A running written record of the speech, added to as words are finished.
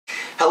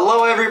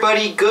Hello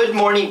everybody, good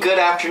morning, good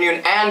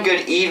afternoon, and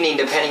good evening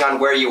depending on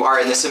where you are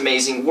in this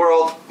amazing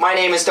world. My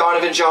name is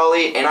Donovan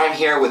Jolly and I'm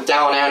here with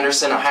Dallin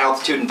Anderson at High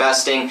Altitude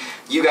Investing.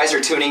 You guys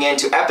are tuning in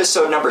to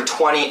episode number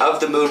 20 of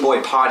the Moon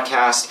Boy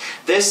podcast.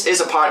 This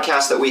is a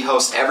podcast that we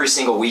host every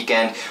single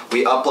weekend.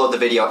 We upload the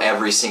video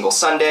every single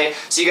Sunday,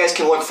 so you guys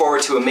can look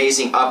forward to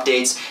amazing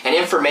updates and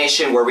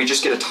information where we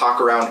just get to talk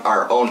around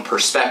our own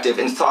perspective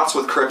and thoughts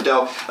with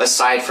crypto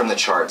aside from the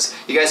charts.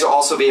 You guys will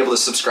also be able to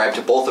subscribe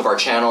to both of our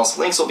channels.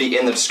 Links will be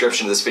in the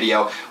description of this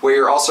video, where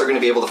you're also going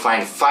to be able to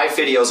find 5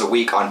 videos a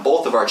week on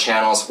both of our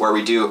channels where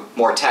we do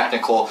more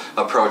technical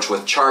approach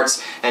with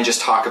charts and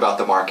just talk about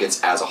the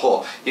markets as a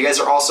whole. You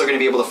guys are also going to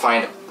be able to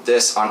find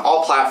this on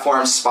all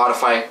platforms: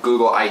 Spotify,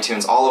 Google,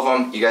 iTunes, all of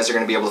them. You guys are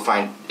going to be able to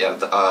find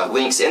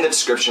links in the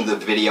description of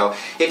the video.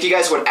 If you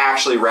guys would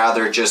actually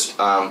rather just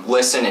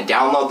listen and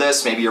download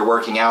this, maybe you're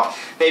working out,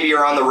 maybe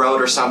you're on the road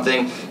or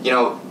something, you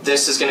know,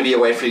 this is going to be a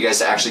way for you guys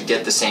to actually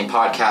get the same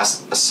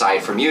podcast aside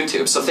from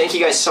YouTube. So thank you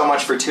guys so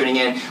much for tuning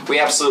in. We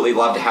absolutely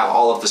love to have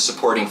all of the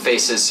supporting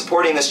faces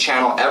supporting this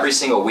channel every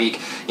single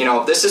week. You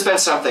know, this has been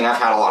something I've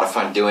had a lot of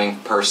fun doing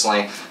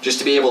personally, just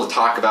to be able to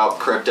talk about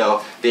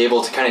crypto, be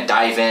able to kind of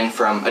dive in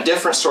from a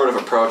different sort of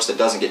approach that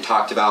doesn't get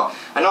talked about.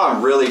 I know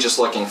I'm really just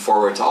looking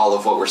forward to all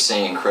of what we're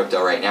seeing in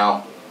crypto right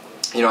now.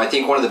 You know, I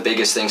think one of the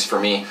biggest things for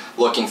me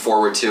looking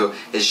forward to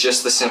is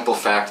just the simple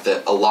fact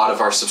that a lot of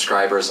our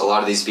subscribers, a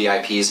lot of these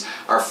VIPs,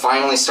 are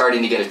finally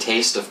starting to get a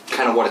taste of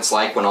kind of what it's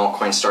like when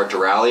altcoins start to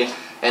rally.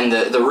 And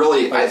the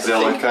really, like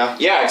Zilliqa?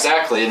 Yeah,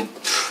 exactly. And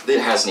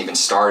it hasn't even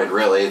started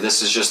really.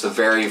 This is just the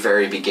very,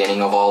 very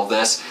beginning of all of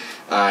this.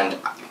 And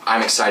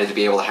I'm excited to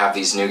be able to have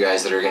these new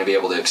guys that are going to be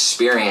able to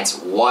experience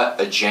what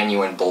a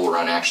genuine bull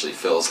run actually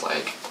feels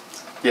like.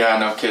 Yeah,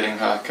 no kidding,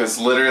 huh? Because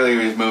literally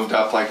we've moved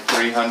up like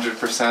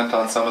 300%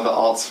 on some of the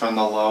alts from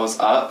the lows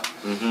up.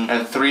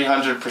 And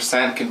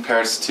 300%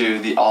 compares to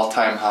the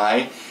all-time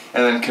high,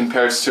 and then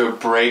compares to a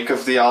break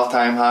of the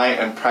all-time high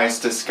and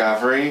price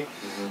discovery.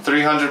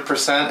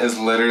 300% is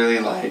literally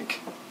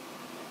like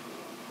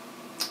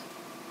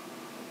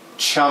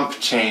chump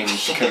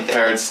change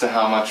compared to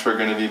how much we're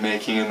going to be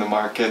making in the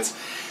markets.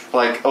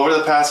 Like, over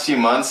the past few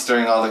months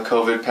during all the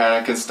COVID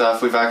panic and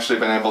stuff, we've actually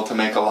been able to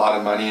make a lot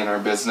of money in our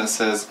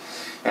businesses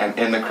and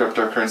in the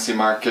cryptocurrency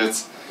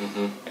markets.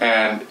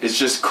 And it's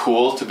just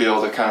cool to be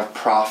able to kind of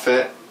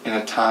profit in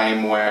a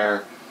time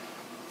where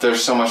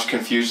there's so much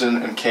confusion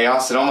and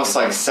chaos. It almost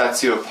like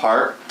sets you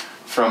apart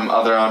from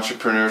other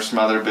entrepreneurs, from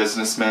other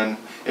businessmen.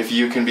 If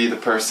you can be the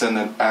person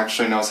that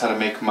actually knows how to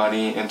make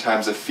money in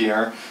times of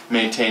fear,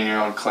 maintain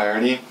your own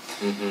clarity.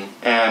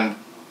 And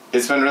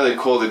it's been really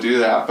cool to do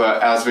that.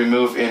 But as we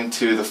move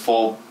into the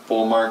full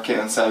bull market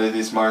inside of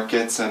these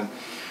markets and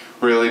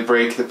really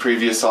break the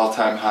previous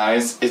all-time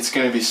highs, it's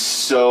going to be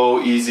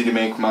so easy to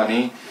make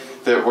money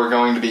that we're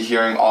going to be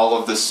hearing all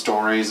of the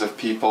stories of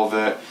people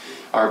that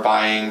are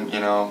buying, you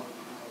know,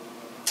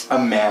 a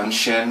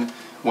mansion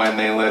when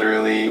they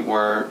literally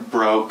were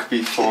broke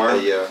before.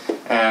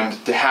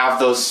 And to have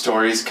those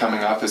stories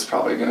coming up is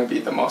probably going to be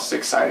the most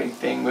exciting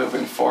thing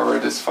moving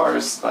forward as far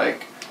as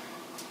like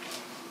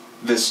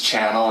this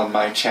channel and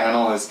my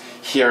channel, is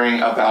hearing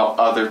about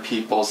other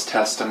people's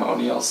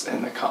testimonials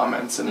in the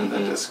comments and in the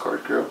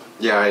Discord group.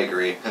 Yeah, I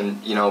agree.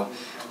 And you know,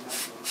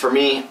 for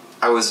me,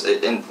 I was,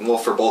 and well,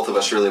 for both of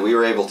us really, we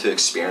were able to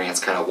experience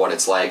kind of what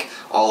it's like,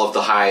 all of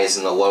the highs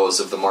and the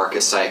lows of the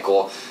market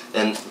cycle.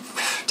 And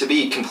to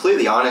be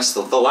completely honest,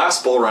 the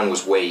last bull run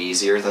was way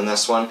easier than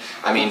this one.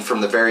 I mean,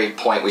 from the very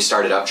point we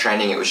started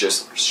uptrending, it was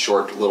just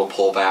short little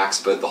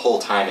pullbacks, but the whole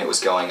time it was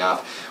going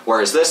up.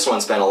 Whereas this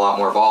one's been a lot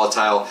more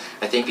volatile.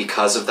 I think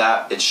because of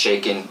that, it's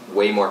shaken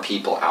way more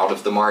people out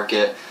of the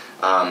market.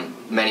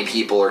 Many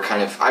people are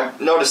kind of, I've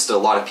noticed a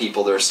lot of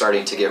people that are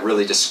starting to get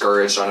really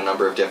discouraged on a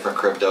number of different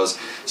cryptos,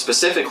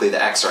 specifically the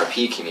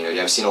XRP community.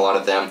 I've seen a lot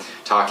of them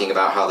talking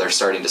about how they're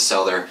starting to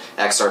sell their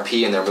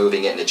XRP and they're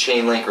moving it into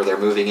Chainlink, or they're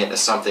moving it into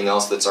something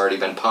else that's already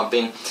been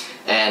pumping.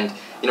 And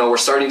you know, we're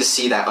starting to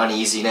see that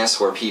uneasiness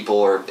where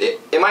people are,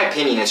 in my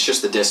opinion, it's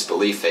just the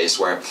disbelief phase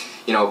where,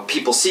 you know,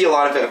 people see a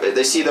lot of it,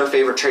 they see their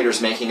favorite traders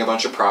making a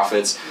bunch of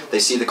profits, they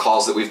see the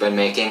calls that we've been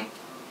making,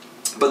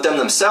 but them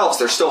themselves,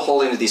 they're still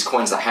holding to these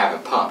coins that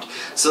haven't pumped.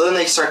 So then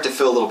they start to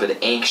feel a little bit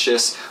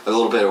anxious, a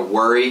little bit of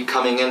worry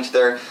coming into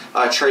their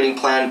trading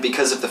plan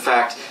because of the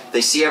fact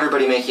they see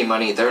everybody making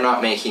money, they're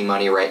not making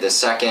money right this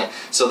second.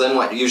 So then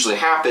what usually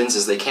happens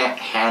is they can't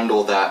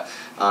handle that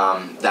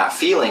that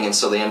feeling, and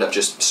so they end up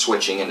just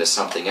switching into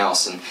something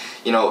else. And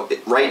you know,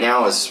 right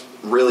now is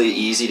really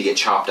easy to get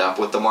chopped up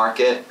with the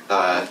market,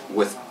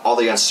 with all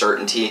the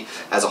uncertainty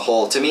as a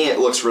whole. To me, it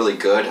looks really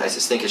good. I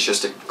just think it's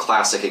just a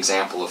classic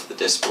example of the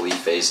disbelief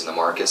phase in the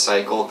market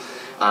cycle.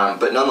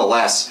 But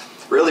nonetheless,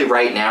 really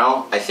right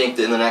now, I think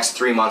that in the next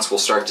 3 months we'll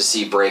start to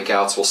see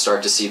breakouts. We'll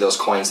start to see those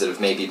coins that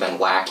have maybe been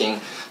lacking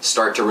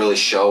start to really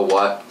show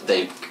what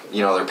they,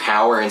 you know, their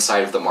power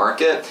inside of the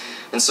market.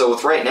 And so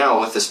with right now,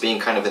 with this being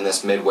kind of in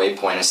this midway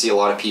point, I see a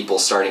lot of people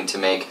starting to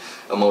make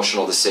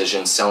emotional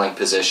decisions, selling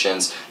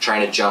positions,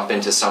 trying to jump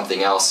into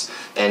something else.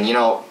 And you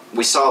know,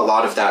 we saw a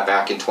lot of that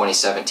back in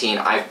 2017.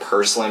 I've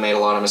personally made a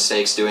lot of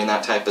mistakes doing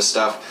that type of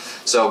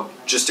stuff. So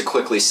just to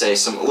quickly say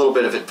a little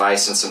bit of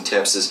advice and some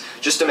tips is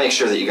just to make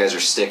sure that you guys are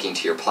sticking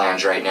to your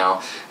plans right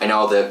now. I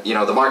know that, you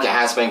know, the market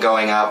has been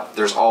going up.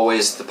 There's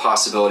always the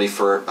possibility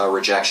for a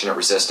rejection at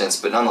resistance,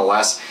 but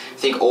nonetheless, I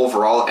think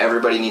overall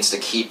everybody needs to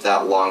keep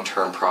that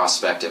long-term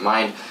prospect in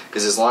mind,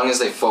 because as long as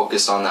they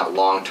focus on that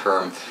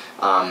long-term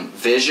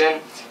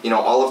vision, you know,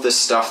 all of this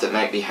stuff that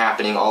might be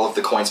happening, all of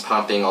the coins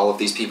pumping, all of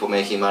these people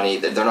making money,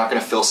 they're not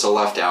going to feel so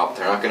left out.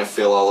 They're not going to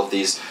feel all of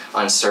these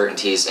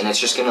uncertainties, and it's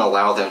just going to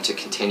allow them to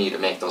continue to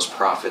make those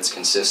profits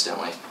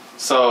consistently.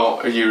 So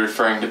are you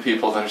referring to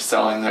people that are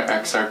selling their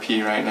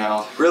XRP right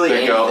now? Really to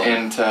anything.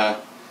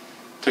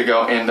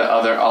 go into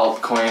other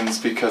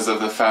altcoins because of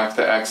the fact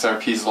that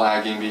XRP is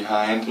lagging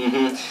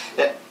behind?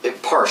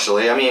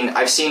 Partially. I mean,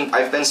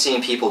 I've been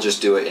seeing people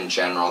just do it in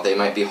general. They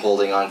might be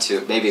holding on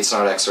to, maybe it's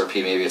not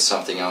XRP, maybe it's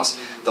something else.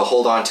 They'll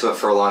hold on to it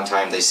for a long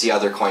time. They see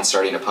other coins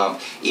starting to pump.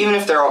 Even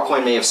if their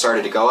altcoin may have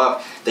started to go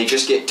up, they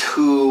just get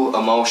too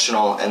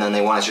emotional and then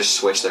they want to just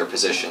switch their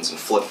positions and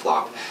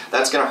flip-flop.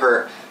 That's going to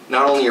hurt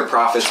not only your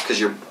profits,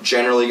 because you're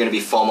generally going to be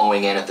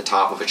FOMOing in at the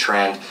top of a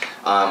trend.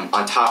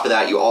 On top of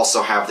that, you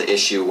also have the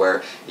issue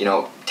where, you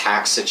know,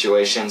 tax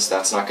situations,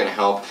 that's not going to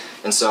help.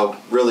 And so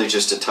really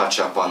just to touch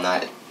up on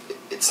that,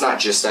 it's not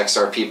just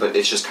XRP, but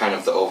it's just kind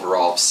of the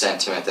overall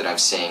sentiment that I'm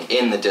seeing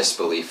in the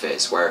disbelief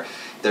phase, where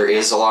there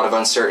is a lot of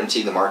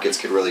uncertainty. The markets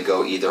could really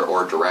go either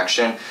or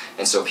direction,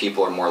 and so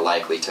people are more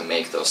likely to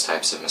make those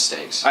types of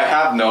mistakes. I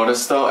have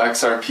noticed, though,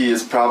 XRP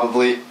is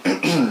probably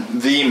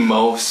the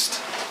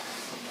most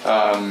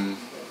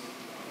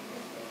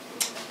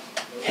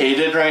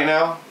hated right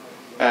now,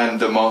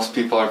 and the most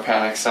people are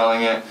panic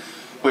selling it,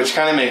 which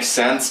kind of makes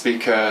sense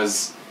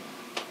because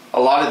a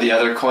lot of the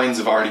other coins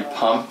have already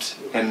pumped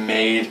and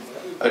made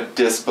a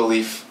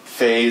disbelief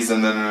phase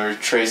and then a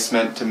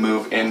retracement to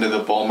move into the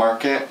bull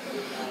market,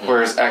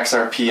 whereas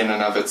XRP in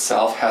and of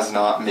itself has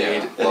not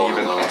made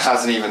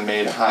hasn't even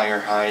made a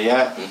higher high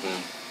yet.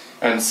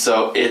 And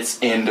so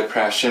it's in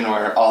depression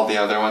where all the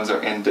other ones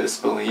are in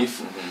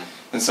disbelief.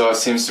 And so it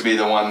seems to be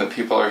the one that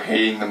people are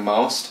hating the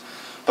most.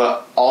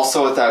 But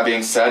also with that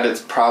being said,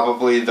 it's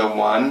probably the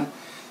one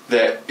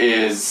that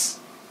is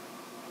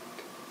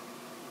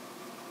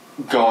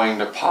going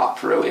to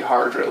pop really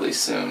hard really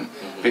soon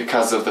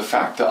because of the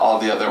fact that all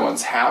the other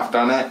ones have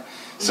done it.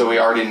 So we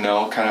already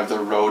know kind of the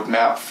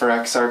roadmap for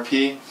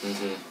XRP.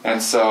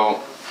 And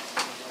so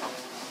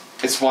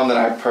it's one that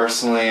I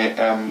personally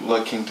am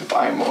looking to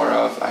buy more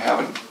of. I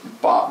haven't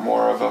bought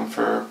more of them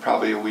for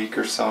probably a week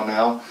or so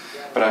now,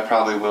 but I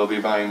probably will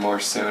be buying more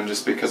soon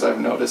just because I've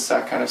noticed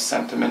that kind of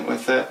sentiment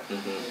with it.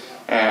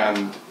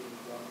 And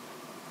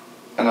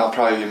I'll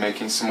probably be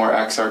making some more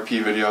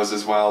XRP videos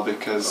as well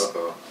because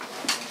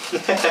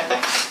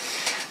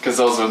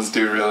those ones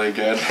do really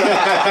good.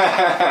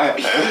 Yeah,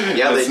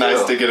 it's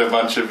nice to get a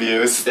bunch of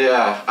views.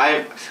 Yeah,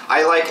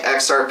 I like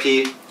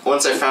XRP.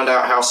 Once I found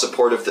out how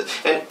supportive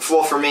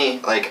for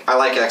me, like, I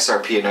like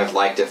XRP and I've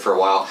liked it for a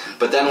while,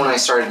 but then when I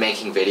started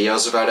making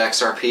videos about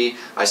XRP,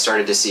 I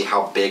started to see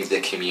how big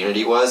the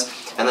community was,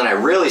 and then I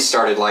really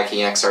started liking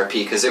XRP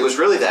because it was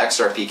really the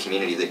XRP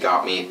community that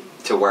got me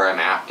to where I'm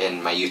at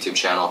in my YouTube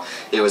channel.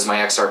 It was my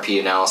XRP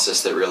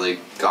analysis that really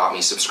got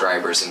me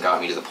subscribers and got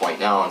me to the point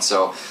now. And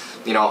so,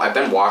 you know, I've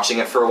been watching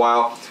it for a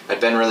while. I've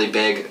been really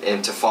big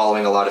into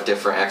following a lot of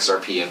different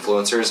XRP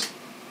influencers.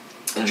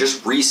 And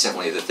just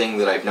recently, the thing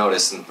that I've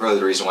noticed, and really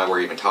the reason why we're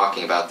even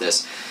talking about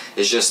this,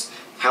 is just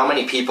how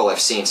many people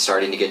I've seen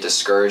starting to get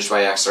discouraged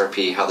by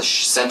XRP, how the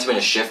sentiment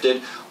has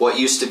shifted. What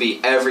used to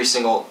be every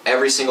single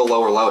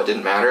lower low, it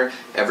didn't matter.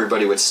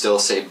 Everybody would still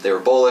say they were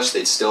bullish,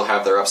 they'd still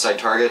have their upside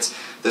targets.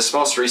 This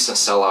most recent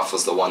sell-off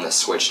was the one that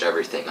switched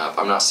everything up.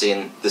 I'm not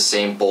seeing the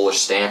same bullish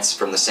stance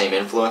from the same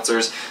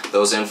influencers.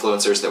 Those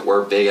influencers that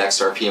were big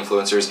XRP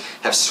influencers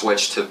have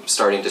switched to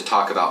starting to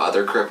talk about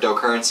other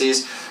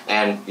cryptocurrencies.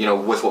 And, you know,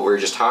 with what we were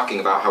just talking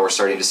about, how we're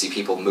starting to see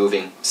people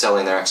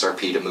selling their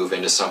XRP to move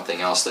into something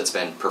else that's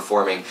been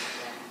performing.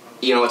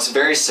 You know, it's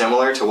very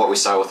similar to what we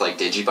saw with like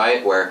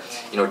Digibyte, where,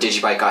 you know,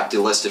 Digibyte got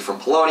delisted from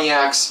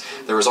Poloniex.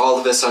 There was all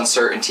of this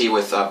uncertainty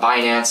with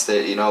Binance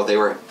that, you know, they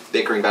were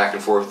bickering back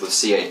and forth with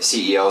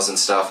CEOs and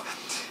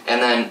stuff.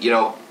 And then, you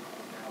know,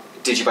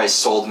 Digibyte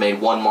sold, made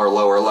one more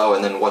lower low,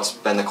 and then what's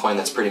been the coin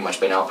that's pretty much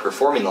been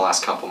outperforming the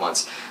last couple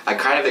months. I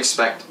kind of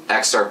expect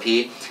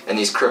XRP and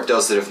these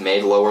cryptos that have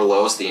made lower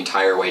lows the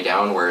entire way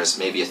down, whereas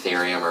maybe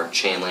Ethereum or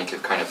Chainlink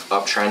have kind of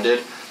uptrended.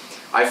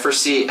 I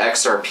foresee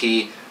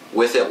XRP,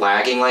 with it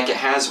lagging like it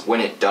has,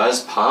 when it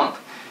does pump,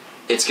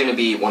 it's going to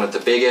be one of the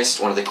biggest,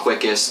 one of the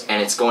quickest,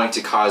 and it's going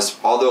to cause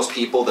all those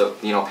people that,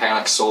 you know,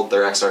 panic sold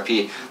their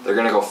XRP, they're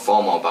going to go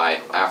FOMO buy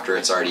after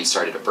it's already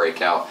started to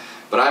break out.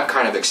 But I'm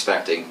kind of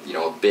expecting, you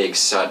know, a big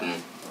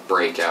sudden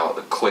breakout,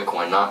 a quick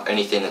one, not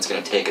anything that's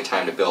going to take a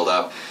time to build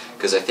up,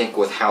 because I think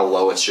with how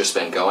low it's just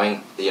been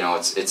going, you know,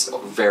 it's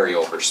very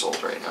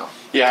oversold right now.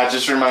 Yeah, it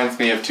just reminds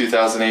me of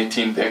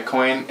 2018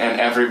 Bitcoin, and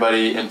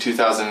everybody in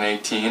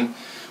 2018,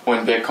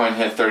 when Bitcoin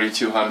hit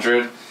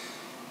 3,200,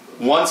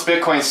 once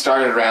Bitcoin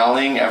started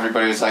rallying,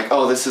 everybody was like,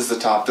 oh, this is the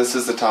top, this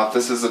is the top,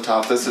 this is the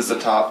top, this is the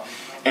top.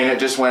 And it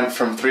just went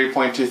from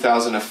 3.2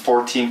 thousand to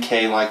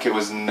 14K like it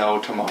was no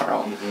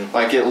tomorrow.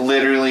 Like it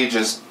literally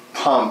just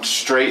pumped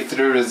straight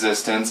through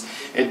resistance.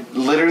 It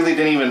literally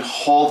didn't even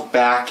hold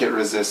back at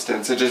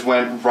resistance. It just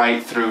went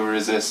right through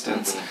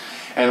resistance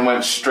and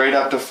went straight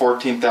up to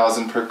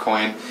 14,000 per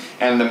coin.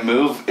 And the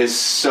move is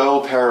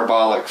so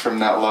parabolic from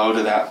that low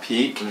to that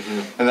peak.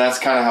 And that's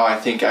kind of how I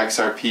think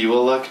XRP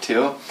will look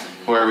too,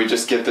 where we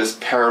just get this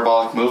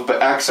parabolic move.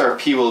 But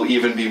XRP will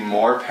even be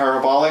more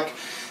parabolic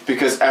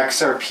because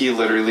XRP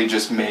literally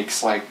just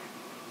makes like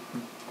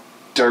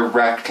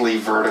directly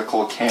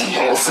vertical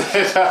candles.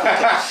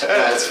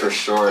 That's for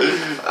sure.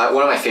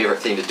 One of my favorite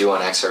things to do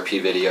on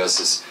XRP videos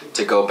is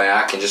to go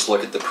back and just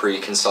look at the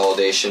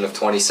pre-consolidation of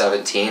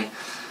 2017.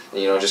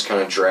 You know, just kind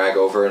of drag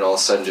over and all of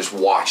a sudden just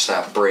watch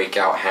that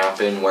breakout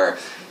happen where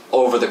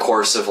over the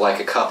course of like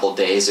a couple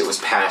days it was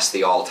past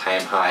the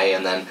all-time high,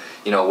 and then,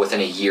 you know,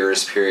 within a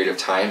year's period of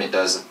time it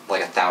does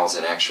like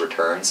 1,000x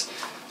returns.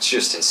 It's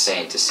just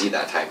insane to see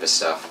that type of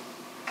stuff.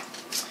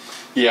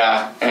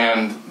 Yeah,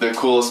 and the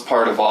coolest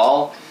part of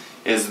all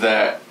is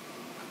that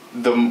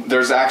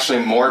there's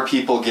actually more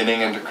people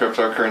getting into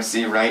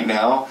cryptocurrency right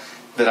now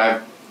than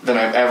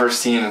I've ever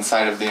seen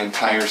inside of the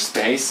entire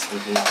space.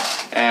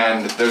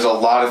 And there's a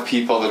lot of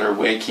people that are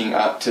waking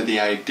up to the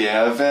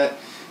idea of it.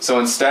 So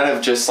instead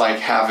of just like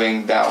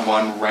having that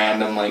one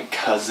random like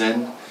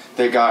cousin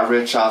that got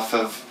rich off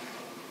of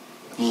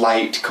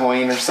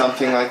Litecoin or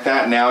something like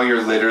that, now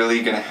you're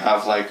literally going to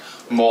have like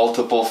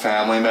multiple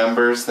family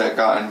members that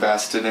got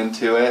invested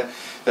into it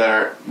that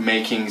are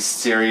making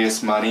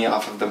serious money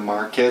off of the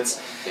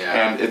markets.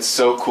 And it's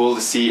so cool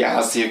to see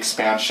as the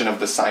expansion of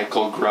the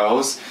cycle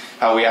grows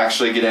how we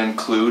actually get to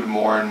include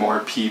more and more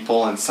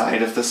people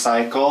inside of the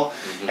cycle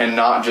and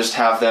not just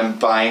have them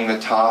buying the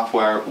top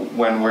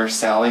when we're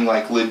selling,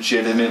 like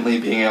legitimately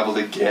being able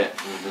to get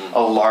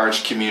a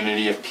large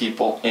community of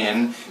people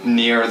in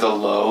near the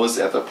lows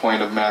at the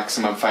point of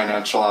maximum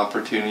financial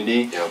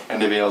opportunity and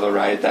to be able to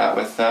ride that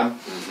with them.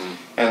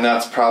 And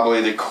that's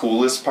probably the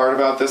coolest part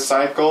about this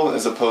cycle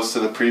as opposed to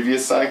the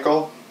previous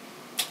cycle,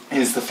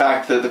 is the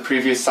fact that the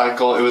previous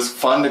cycle, it was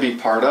fun to be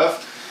part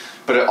of,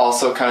 but it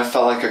also kind of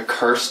felt like a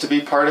curse to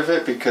be part of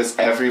it because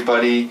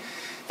everybody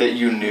that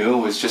you knew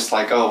was just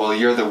like, oh, well,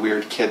 you're the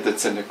weird kid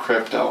that's into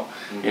crypto,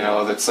 you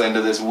know, that's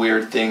into this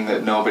weird thing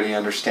that nobody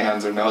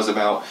understands or knows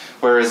about.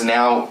 Whereas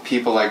now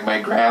people like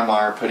my grandma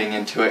are putting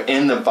into it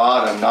in the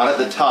bottom, not at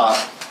the top.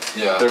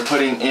 They're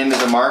putting into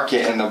the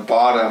market in the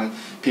bottom.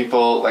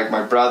 People like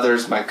my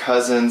brothers, my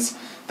cousins,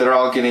 that are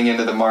all getting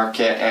into the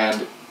market,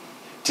 and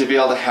to be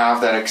able to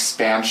have that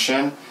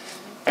expansion,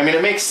 I mean,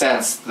 it makes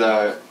sense.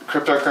 The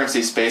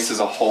cryptocurrency space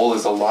as a whole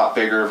is a lot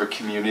bigger of a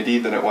community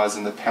than it was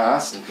in the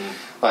past.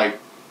 Like,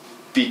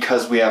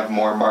 because we have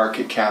more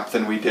market cap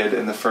than we did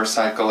in the first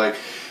cycle. Like,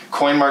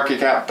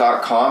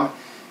 CoinMarketCap.com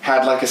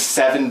had like a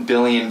 $7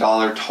 billion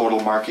total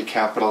market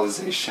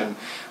capitalization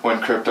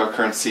when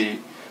cryptocurrency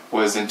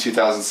was in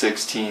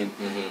 2016,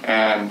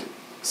 and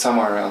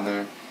somewhere around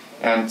there.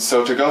 And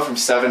so to go from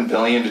 7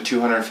 billion to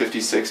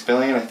 256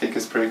 billion, I think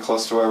is pretty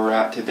close to where we're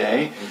at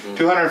today.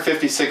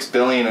 256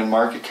 billion in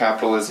market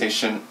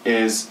capitalization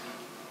is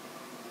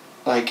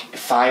like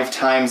 5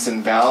 times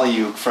in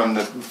value from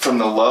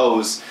the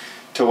lows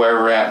to where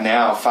we're at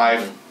now.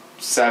 5,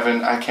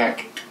 7, I can't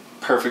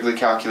perfectly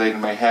calculate in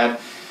my head.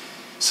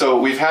 So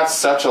we've had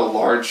such a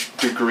large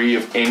degree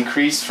of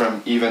increase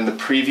from even the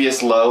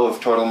previous low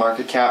of total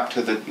market cap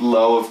to the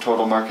low of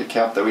total market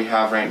cap that we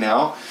have right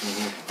now,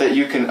 that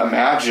you can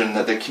imagine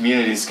that the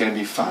community is going to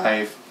be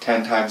 5,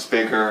 10 times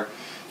bigger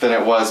than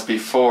it was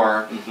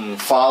before,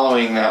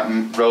 following that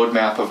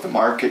roadmap of the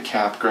market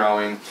cap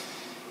growing.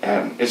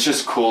 And it's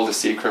just cool to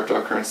see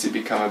cryptocurrency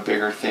become a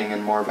bigger thing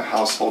and more of a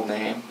household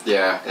name.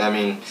 Yeah, I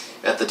mean,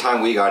 at the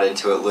time we got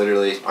into it,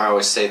 literally, I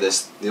always say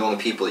this, the only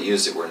people that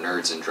used it were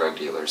nerds and drug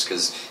dealers,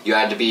 because you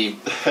had to be,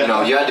 you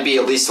know, you had to be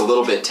at least a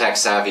little bit tech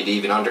savvy to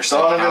even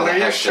understand how the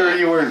heck. Are you sure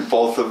you weren't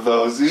both of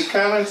those? You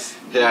kind of...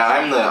 Yeah,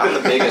 I'm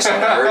the biggest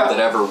nerd that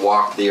ever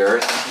walked the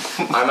earth.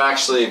 I'm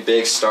actually a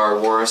big Star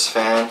Wars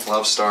fan,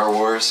 love Star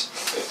Wars.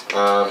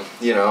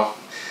 You know,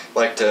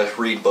 like to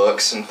read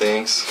books and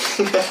things.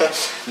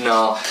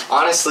 No,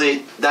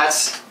 honestly,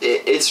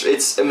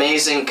 it's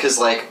amazing because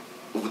like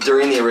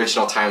during the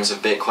original times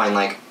of Bitcoin,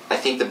 like I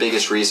think the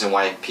biggest reason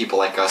why people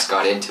like us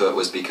got into it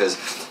was because,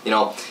 you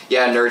know,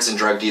 yeah, nerds and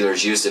drug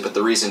dealers used it, but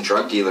the reason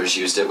drug dealers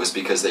used it was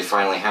because they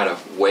finally had a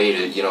way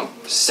to, you know,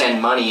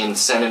 send money and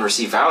send and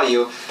receive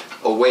value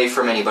away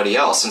from anybody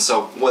else. And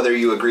so whether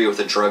you agree with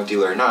a drug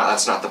dealer or not,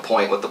 that's not the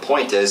point. What the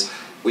point is,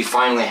 we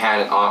finally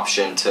had an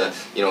option to,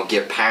 you know,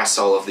 get past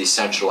all of these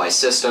centralized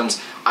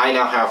systems. I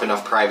now have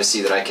enough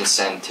privacy that I can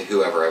send to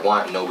whoever I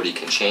want, and nobody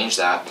can change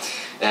that.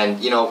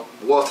 And, you know,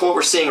 with what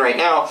we're seeing right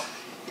now,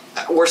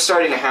 we're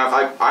starting to have,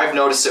 I've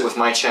noticed it with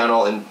my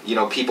channel and, you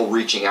know, people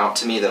reaching out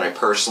to me that I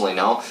personally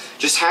know,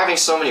 just having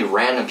so many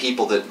random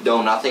people that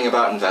know nothing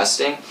about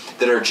investing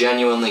that are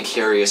genuinely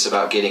curious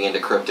about getting into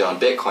crypto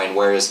and Bitcoin.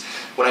 Whereas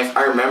when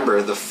I remember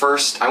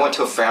I went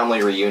to a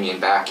family reunion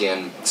back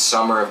in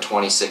summer of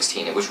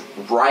 2016. It was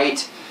I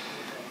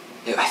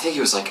think it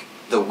was like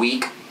the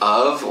week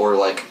of, or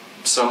like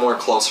somewhere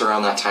close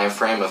around that time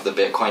frame of the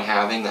Bitcoin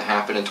halving that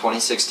happened in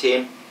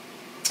 2016.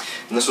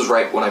 And this was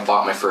right when I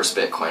bought my first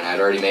Bitcoin. I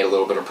had already made a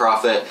little bit of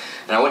profit,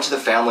 and I went to the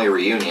family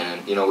reunion,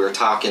 and you know, we were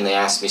talking. They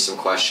asked me some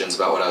questions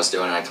about what I was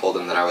doing, and I told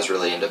them that I was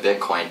really into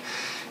Bitcoin.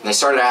 And they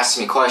started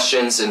asking me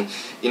questions, and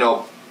you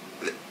know,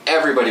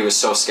 everybody was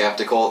so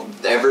skeptical.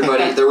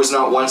 Everybody, there was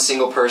not one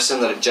single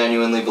person that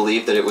genuinely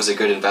believed that it was a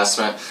good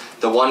investment.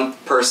 The one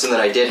person that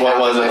I did have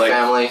in my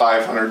family,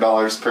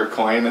 $500 per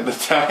coin at the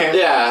time.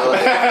 Yeah.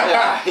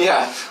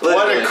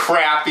 What a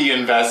crappy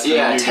investment!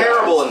 Yeah,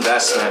 terrible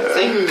investment.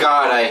 Thank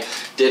God I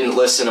didn't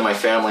listen to my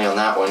family on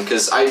that one,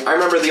 because I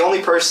remember the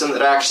only person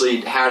that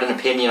actually had an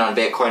opinion on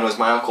Bitcoin was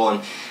my uncle,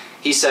 and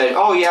he said,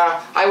 "Oh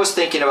yeah, I was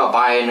thinking about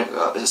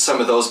buying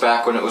some of those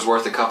back when it was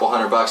worth a couple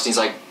 $100." And he's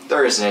like,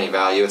 "There isn't any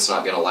value. It's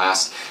not going to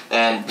last."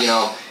 And you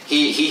know,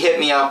 he hit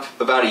me up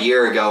about a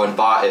year ago and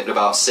bought it at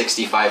about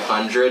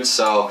 6,500.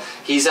 So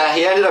he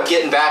ended up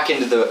getting back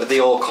into the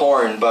old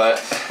corn,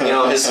 but you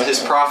know,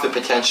 his profit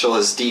potential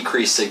has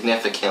decreased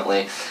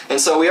significantly.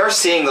 And so we are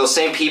seeing those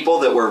same people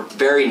that were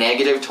very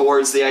negative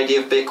towards the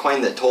idea of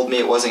Bitcoin, that told me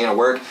it wasn't going to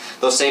work.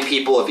 Those same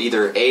people have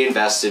either A,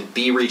 invested,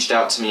 B, reached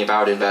out to me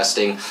about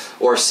investing,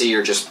 or C,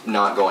 are just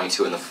not going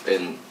to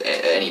in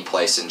any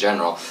place in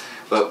general.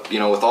 But you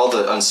know, with all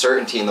the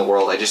uncertainty in the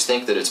world, I just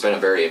think that it's been a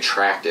very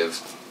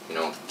attractive, you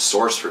know,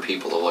 source for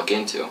people to look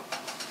into.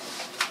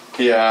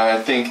 Yeah,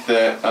 I think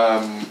that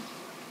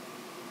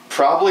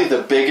probably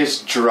the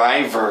biggest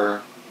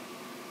driver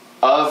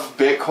of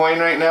Bitcoin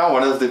right now,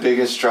 one of the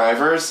biggest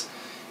drivers,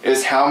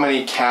 is how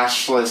many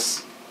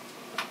cashless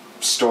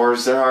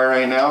stores there are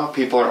right now.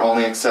 People are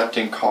only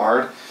accepting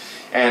card,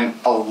 and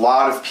a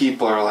lot of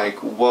people are like,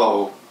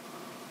 whoa,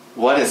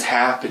 what is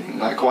happening?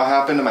 Like, what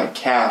happened to my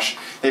cash?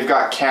 They've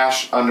got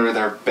cash under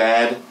their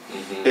bed.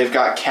 Mm-hmm. They've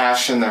got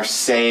cash in their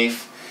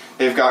safe.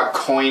 They've got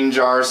coin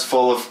jars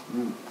full of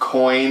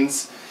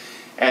coins.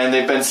 And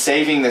they've been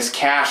saving this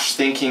cash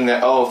thinking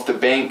that, oh, if the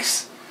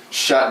banks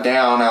shut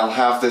down, I'll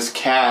have this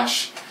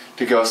cash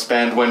to go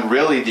spend, when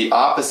really the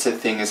opposite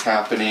thing is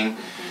happening,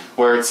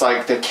 where it's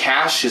like the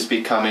cash is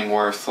becoming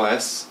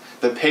worthless.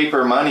 The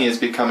paper money is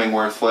becoming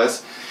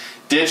worthless.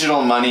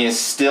 Digital money is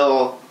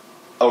still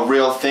a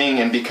real thing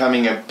and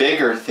becoming a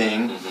bigger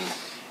thing.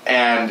 Mm-hmm.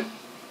 And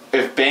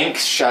if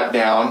banks shut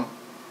down,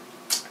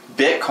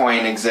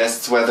 Bitcoin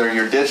exists, whether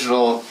your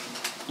digital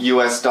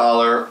US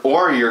dollar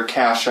or your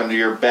cash under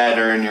your bed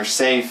or in your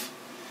safe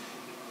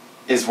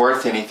is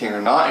worth anything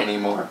or not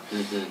anymore.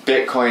 Mm-hmm.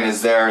 Bitcoin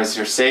is there as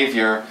your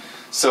savior.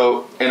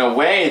 So in a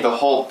way, the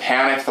whole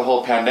panic, the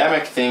whole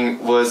pandemic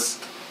thing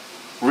was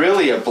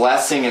really a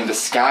blessing in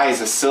disguise,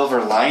 a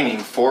silver lining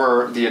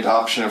for the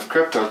adoption of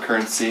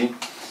cryptocurrency,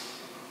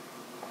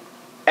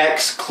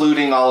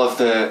 excluding all of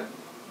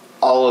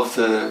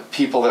the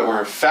people that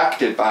were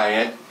affected by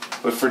it.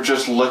 If we're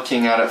just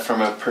looking at it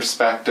from a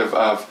perspective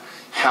of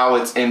how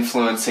it's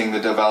influencing the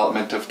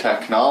development of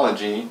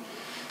technology,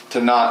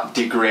 to not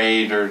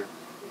degrade or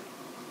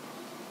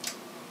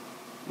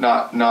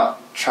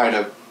not try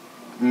to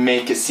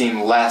make it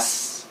seem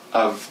less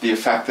of the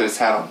effect that it's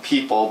had on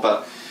people,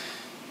 but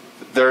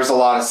there's a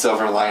lot of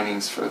silver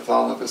linings with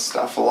all of this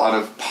stuff, a lot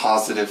of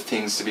positive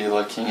things to be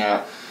looking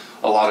at,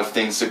 a lot of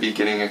things to be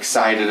getting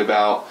excited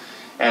about,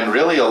 and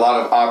really a lot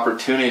of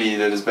opportunity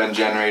that has been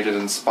generated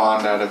and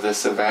spawned out of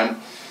this event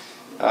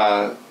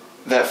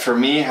that for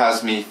me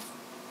has me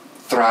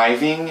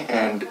thriving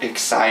and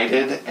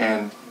excited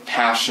and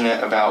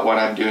passionate about what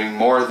I'm doing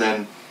more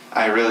than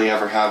I really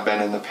ever have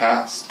been in the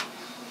past.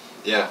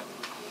 Yeah,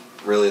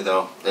 really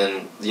though.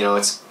 And you know,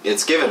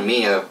 it's given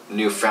me a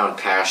newfound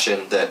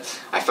passion that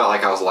I felt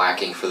like I was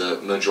lacking for the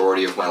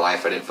majority of my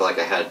life. I didn't feel like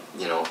I had,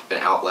 you know, an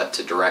outlet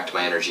to direct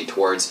my energy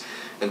towards.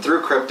 And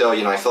through crypto,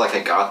 you know, I feel like I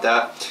got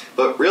that.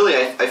 But really,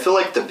 I feel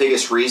like the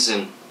biggest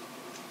reason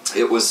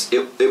it was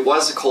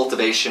a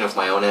cultivation of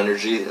my own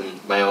energy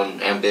and my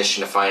own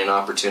ambition to find an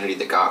opportunity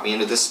that got me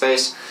into this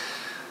space.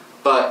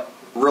 But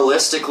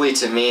realistically,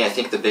 to me, I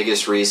think the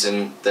biggest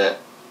reason that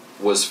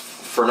was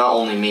for not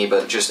only me,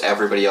 but just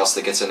everybody else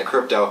that gets into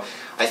crypto,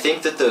 I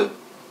think that the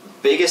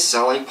biggest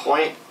selling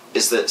point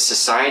is that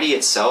society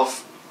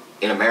itself,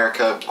 in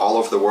America, all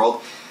over the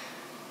world,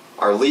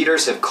 our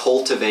leaders have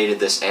cultivated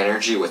this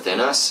energy within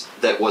us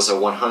that was a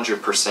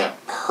 100%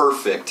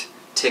 perfect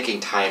ticking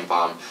time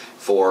bomb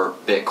for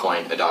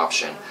Bitcoin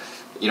adoption.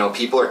 You know,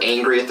 people are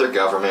angry at their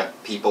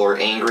government, people are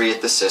angry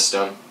at the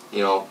system, you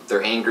know,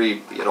 they're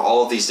angry at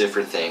all of these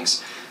different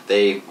things.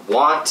 They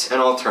want an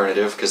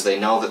alternative because they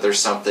know that there's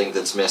something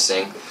that's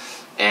missing,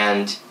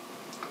 and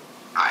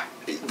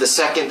the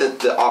second that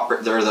the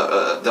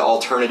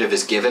alternative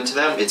is given to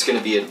them, it's going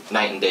to be a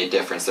night and day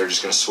difference. They're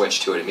just going to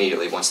switch to it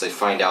immediately once they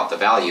find out the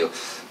value.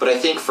 But I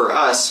think for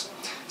us,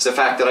 is the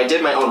fact that I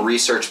did my own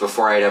research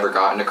before I'd ever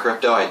gotten to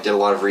crypto. I did a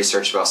lot of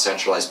research about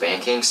centralized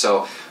banking.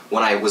 So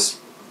when I was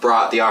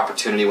brought the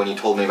opportunity, when you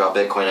told me about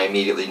Bitcoin, I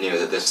immediately knew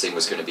that this thing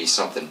was going to be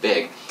something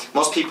big.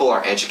 Most people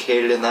aren't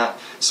educated in that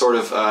sort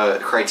of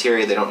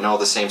criteria. They don't know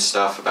the same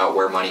stuff about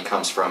where money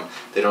comes from.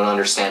 They don't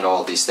understand all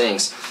of these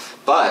things.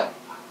 But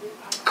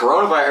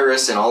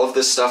coronavirus and all of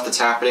this stuff that's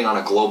happening on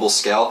a global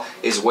scale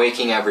is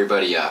waking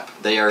everybody up.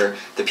 They are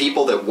the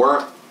people that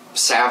weren't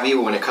savvy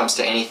when it comes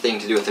to anything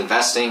to do with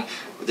investing,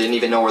 didn't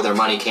even know where their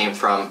money came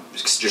from,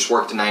 just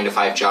worked a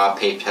 9-to-5 job,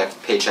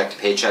 paycheck to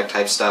paycheck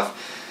type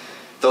stuff.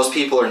 Those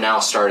people are now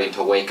starting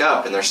to wake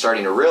up, and they're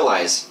starting to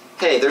realize,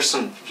 hey, there's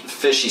some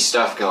fishy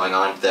stuff going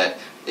on that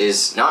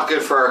is not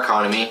good for our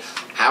economy.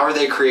 How are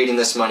they creating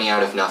this money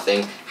out of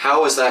nothing?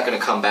 How is that going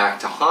to come back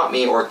to haunt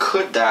me, or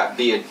could that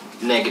be a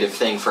negative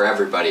thing for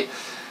everybody?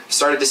 I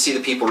started to see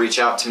the people reach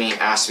out to me,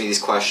 ask me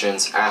these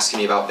questions, asking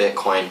me about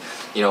Bitcoin.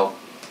 You know,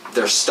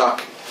 they're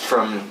stuck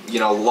from, you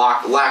know,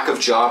 lack of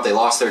job, they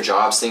lost their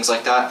jobs, things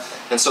like that.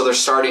 And so they're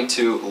starting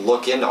to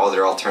look into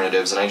other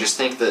alternatives, and I just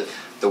think that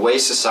the way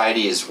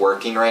society is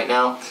working right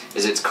now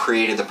is it's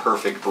created the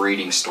perfect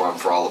breeding storm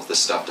for all of this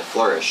stuff to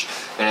flourish.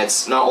 And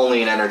it's not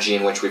only an energy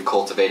in which we've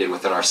cultivated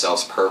within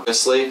ourselves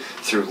purposely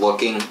through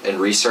looking and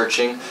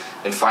researching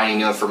and finding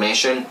new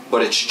information,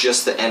 but it's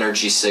just the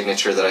energy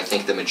signature that I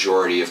think the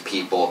majority of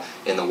people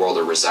in the world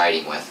are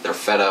residing with. They're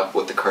fed up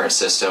with the current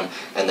system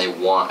and they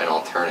want an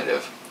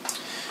alternative.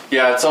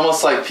 Yeah, it's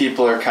almost like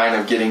people are kind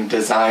of getting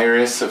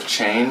desirous of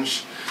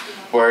change.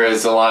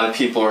 Whereas a lot of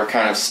people are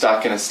kind of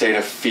stuck in a state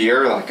of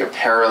fear, like a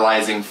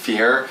paralyzing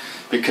fear,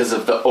 because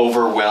of the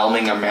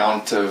overwhelming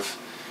amount of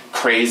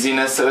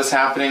craziness that was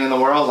happening in the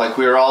world. Like,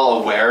 we were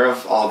all aware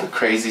of all the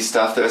crazy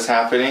stuff that was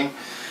happening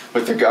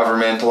with the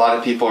government. A lot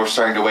of people were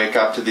starting to wake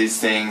up to these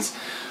things.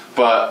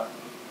 But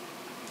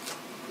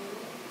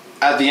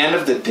at the end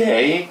of the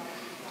day,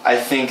 I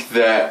think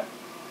that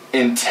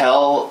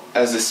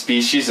as a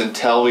species,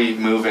 until we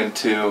move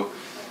into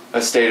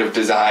a state of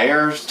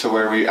desire to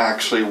where we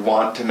actually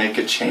want to make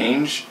a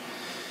change,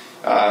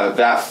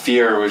 that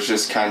fear was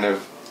just kind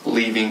of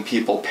leaving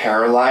people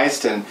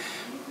paralyzed. And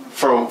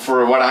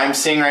for what I'm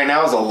seeing right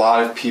now is a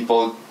lot of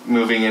people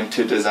moving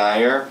into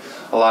desire,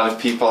 a lot of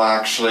people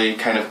actually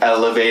kind of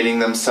elevating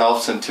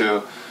themselves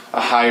into a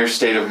higher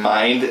state of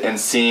mind and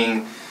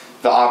seeing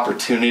the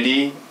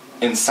opportunity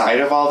inside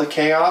of all the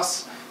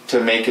chaos to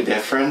make a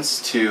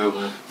difference, to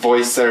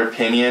voice their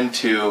opinion,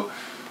 to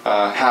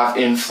have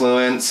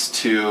influence,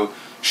 to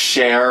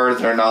share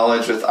their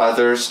knowledge with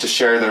others, to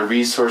share their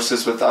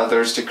resources with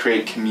others, to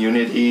create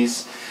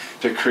communities,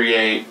 to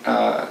create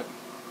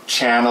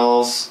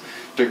channels,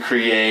 to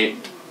create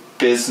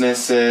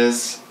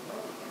businesses,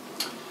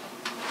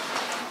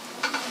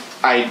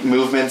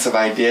 movements of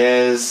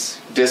ideas,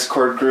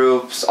 Discord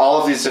groups, all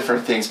of these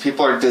different things.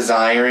 People are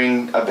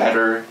desiring a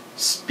better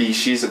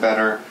species, a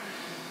better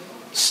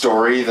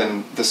story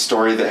than the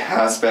story that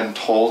has been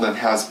told and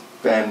has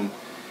been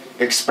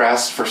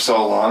expressed for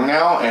so long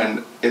now.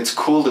 And it's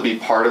cool to be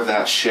part of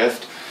that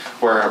shift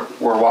where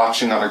we're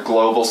watching on a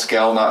global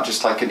scale, not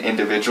just like an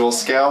individual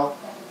scale.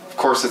 Of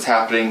course, it's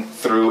happening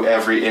through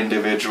every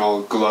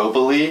individual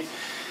globally,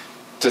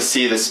 to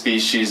see the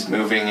species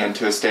moving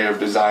into a state of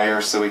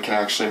desire so we can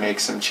actually make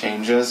some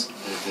changes.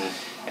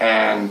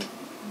 And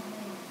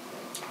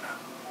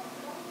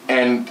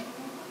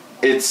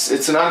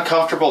it's an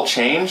uncomfortable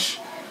change,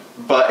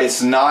 but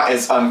it's not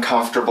as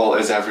uncomfortable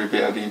as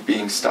everybody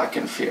being stuck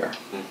in fear.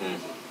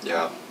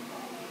 Yeah,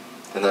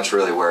 and that's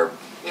really where,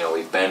 you know,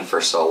 we've been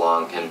for so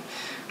long. And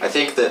I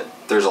think that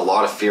there's a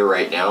lot of fear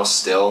right now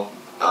still,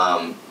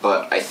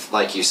 but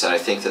like you said, I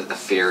think that the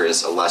fear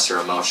is a lesser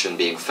emotion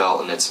being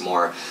felt, and it's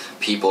more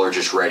people are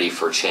just ready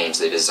for change.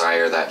 They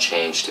desire that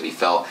change to be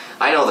felt.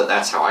 I know that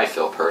that's how I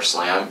feel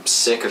personally. I'm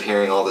sick of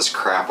hearing all this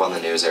crap on the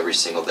news every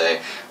single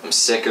day. I'm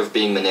sick of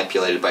being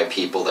manipulated by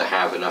people that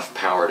have enough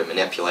power to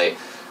manipulate,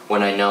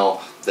 when I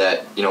know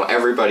that, you know,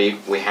 everybody,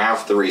 we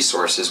have the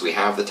resources, we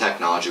have the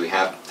technology, we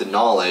have the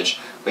knowledge,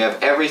 we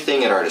have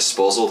everything at our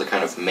disposal to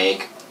kind of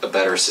make a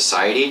better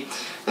society.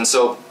 And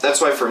so that's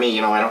why for me,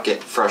 you know, I don't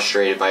get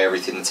frustrated by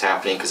everything that's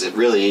happening, because it's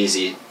really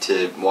easy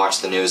to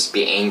watch the news,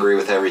 be angry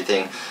with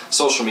everything.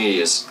 Social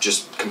media is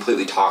just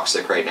completely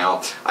toxic right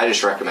now. I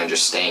just recommend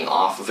just staying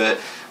off of it.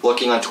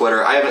 Looking on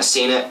Twitter, I haven't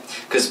seen it,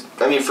 because,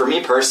 I mean, for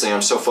me personally,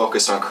 I'm so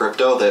focused on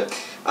crypto that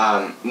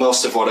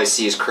most of what I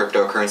see is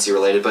cryptocurrency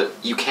related, but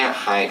you can't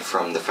hide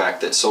from the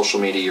fact that social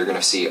media, you're going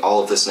to see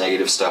all of this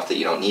negative stuff that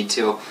you don't need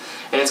to.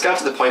 And it's got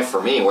to the point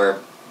for me where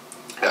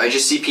I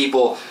just see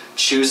people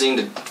choosing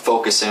to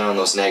focus in on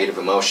those negative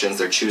emotions.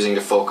 They're choosing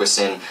to focus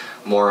in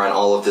more on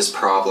all of this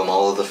problem,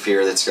 all of the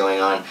fear that's going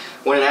on,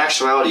 when in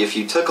actuality, if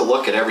you took a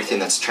look at everything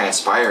that's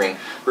transpiring,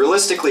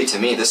 realistically to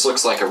me, this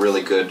looks like a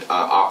really good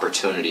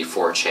opportunity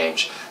for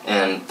change.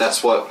 And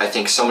that's what I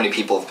think so many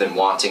people have been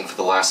wanting for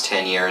the last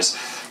 10 years.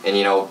 And,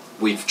 you know,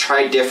 we've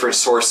tried different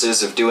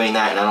sources of doing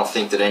that, and I don't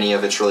think that any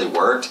of it's really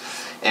worked.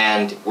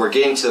 And we're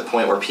getting to the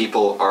point where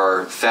people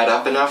are fed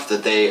up enough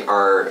that they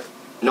are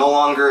no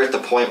longer at the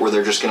point where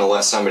they're just going to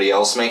let somebody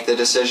else make the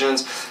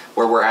decisions,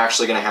 where we're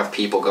actually going to have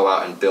people go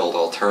out and build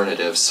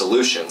alternative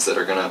solutions that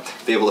are going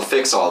to be able to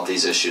fix all of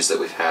these issues that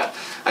we've had.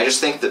 I just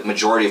think that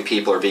majority of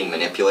people are being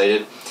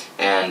manipulated,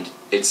 and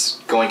it's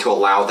going to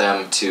allow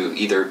them to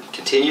either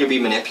continue to be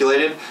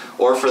manipulated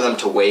or for them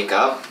to wake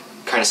up,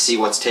 kind of see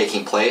what's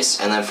taking place,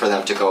 and then for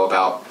them to go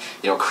about,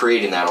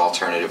 creating that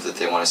alternative that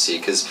they want to see.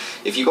 Because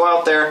if you go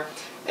out there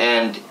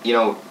and,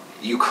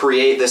 you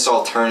create this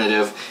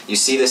alternative, you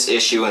see this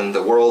issue in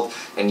the world,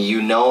 and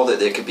you know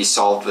that it could be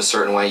solved a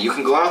certain way, you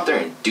can go out there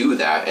and do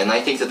that. And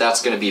I think that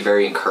that's going to be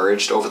very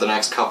encouraged over the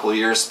next couple of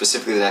years,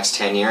 specifically the next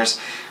 10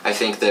 years. I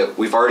think that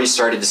we've already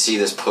started to see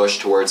this push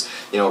towards,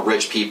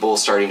 rich people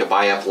starting to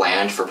buy up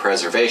land for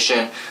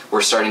preservation.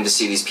 We're starting to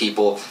see these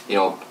people,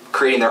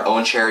 creating their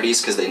own charities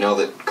because they know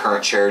that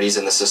current charities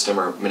in the system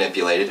are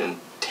manipulated and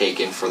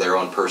taken for their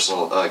own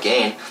personal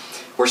gain.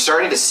 We're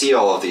starting to see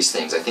all of these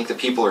things. I think that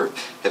people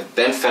have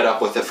been fed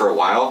up with it for a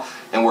while,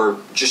 and we're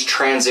just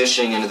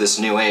transitioning into this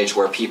new age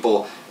where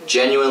people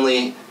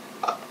genuinely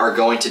are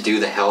going to do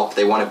the help.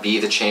 They want to be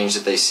the change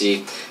that they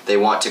see. They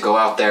want to go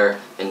out there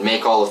and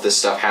make all of this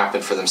stuff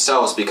happen for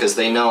themselves because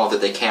they know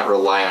that they can't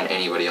rely on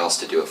anybody else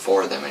to do it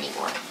for them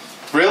anymore.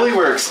 Really,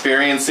 we're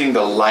experiencing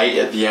the light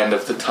at the end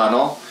of the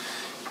tunnel.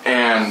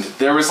 And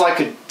there was like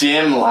a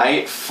dim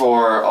light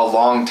for a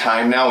long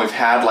time now. We've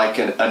had like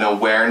an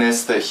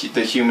awareness that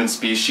the human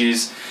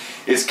species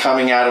is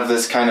coming out of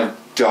this kind of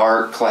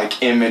dark,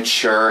 like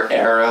immature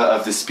era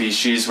of the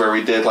species where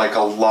we did like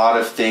a lot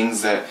of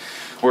things that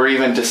we're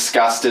even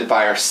disgusted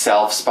by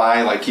ourselves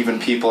by. Like even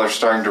people are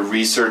starting to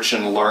research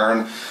and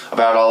learn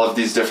about all of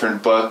these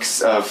different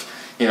books of,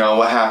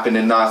 what happened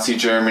in Nazi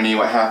Germany,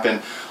 what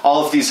happened,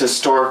 all of these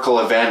historical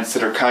events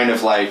that are kind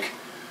of like,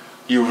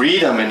 you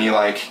read them and you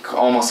like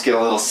almost get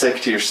a little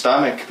sick to your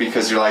stomach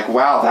because you're like,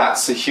 wow,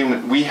 that's a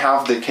human, we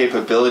have the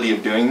capability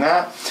of doing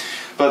that.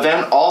 But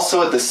then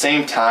also at the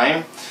same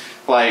time,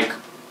 like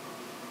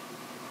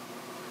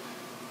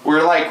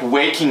we're like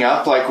waking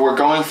up, like we're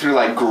going through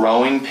like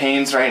growing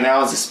pains right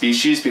now as a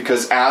species,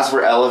 because as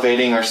we're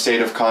elevating our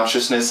state of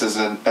consciousness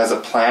as a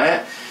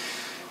planet,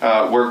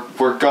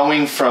 we're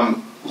going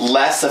from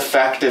less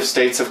effective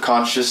states of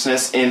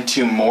consciousness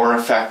into more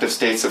effective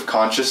states of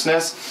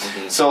consciousness.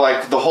 Mm-hmm. So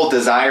like the whole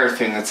desire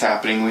thing that's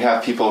happening, we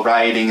have people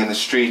rioting in the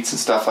streets and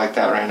stuff like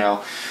that right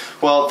now.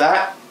 Well,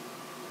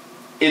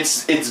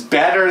 it's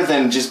better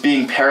than just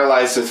being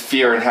paralyzed with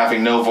fear and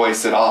having no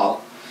voice at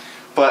all.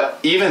 But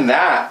even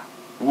that,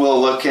 we'll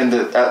look at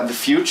the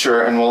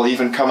future and we'll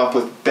even come up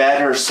with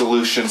better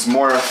solutions,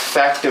 more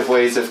effective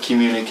ways of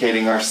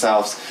communicating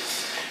ourselves.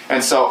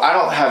 And so I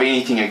don't have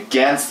anything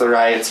against the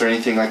riots or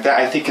anything like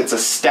that. I think it's a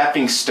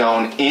stepping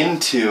stone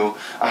into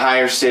a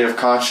higher state of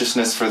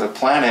consciousness for the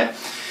planet.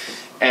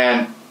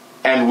 And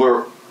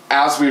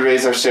as we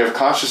raise our state of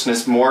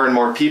consciousness, more and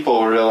more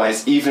people will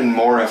realize even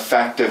more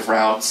effective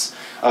routes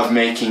of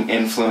making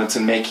influence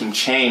and making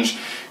change.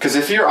 Because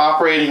if you're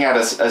operating at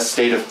a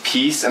state of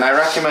peace, and I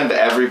recommend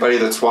to everybody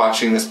that's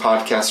watching this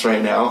podcast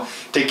right now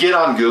to get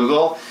on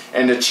Google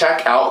and to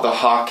check out the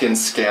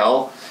Hawkins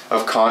scale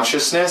of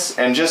consciousness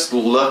and just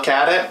look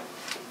at it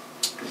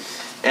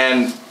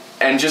and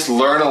just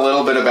learn a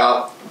little bit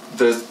about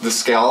the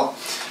scale.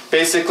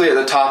 Basically at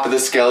the top of the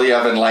scale you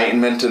have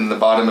enlightenment, and at the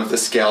bottom of the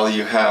scale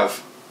you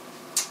have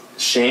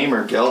shame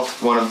or guilt,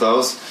 one of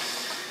those.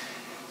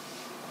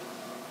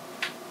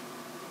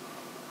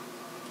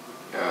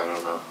 Yeah, I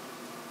don't know.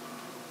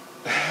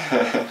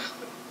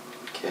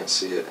 Can't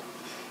see it.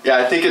 Yeah,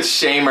 I think it's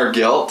shame or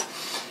guilt.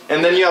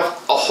 And then you have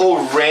a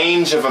whole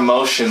range of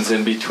emotions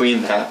in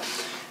between that.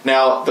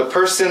 Now, the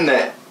person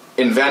that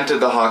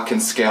invented the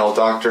Hawkins scale,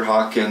 Dr.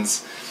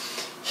 Hawkins,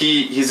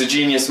 he's a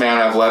genius man.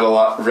 I've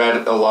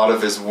read a lot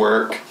of his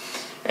work.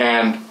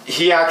 And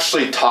he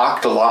actually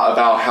talked a lot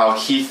about how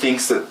he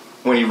thinks that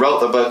when he wrote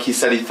the book, he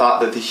said he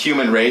thought that the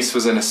human race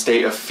was in a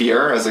state of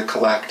fear as a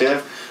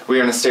collective. We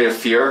are in a state of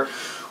fear,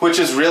 which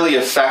is really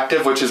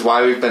effective, which is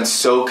why we've been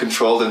so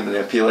controlled and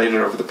manipulated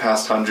over the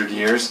past 100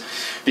 years.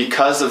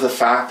 Because of the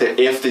fact that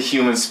if the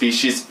human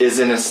species is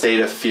in a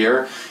state of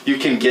fear, you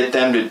can get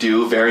them to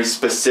do very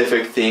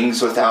specific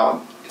things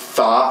without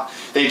thought.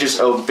 They just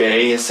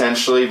obey,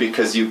 essentially,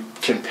 because you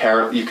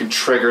can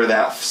trigger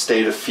that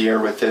state of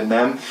fear within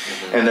them,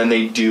 mm-hmm. and then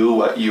they do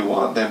what you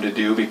want them to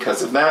do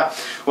because of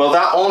that. Well,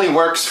 that only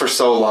works for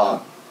so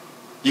long.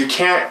 You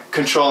can't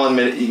control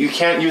and you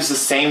can't use the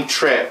same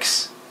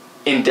tricks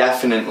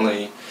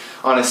indefinitely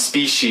on a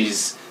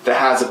species that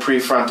has a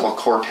prefrontal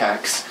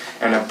cortex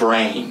and a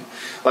brain.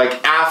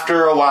 Like,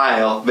 after a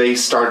while, they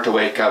start to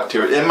wake up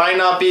to it. It might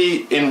not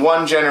be in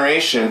one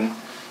generation,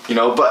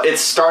 but it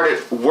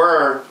started,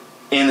 we're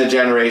in the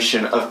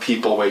generation of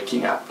people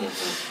waking up.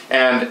 Mm-hmm.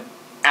 And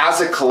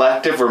as a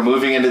collective, we're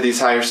moving into these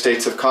higher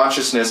states of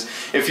consciousness.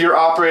 If you're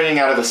operating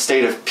out of a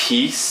state of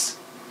peace,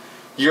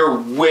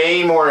 you're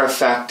way more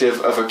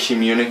effective of a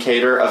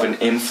communicator, of an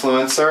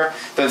influencer,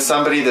 than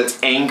somebody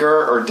that's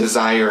anger or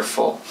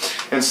desireful.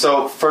 And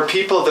so for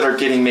people that are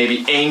getting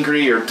maybe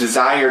angry or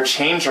desire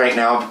change right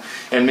now,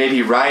 and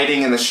maybe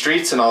rioting in the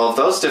streets and all of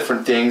those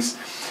different things,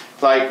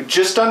 like,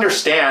 just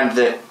understand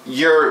that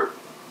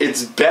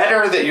it's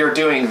better that you're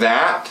doing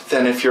that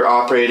than if you're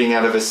operating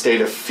out of a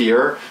state of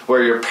fear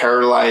where you're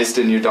paralyzed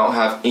and you don't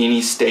have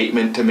any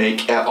statement to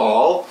make at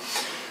all.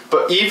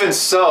 But even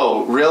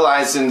so,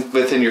 realizing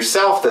within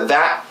yourself that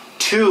that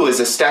too is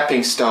a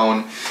stepping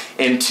stone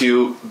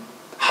into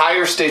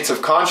higher states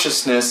of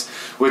consciousness,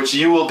 which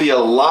you will be a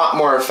lot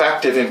more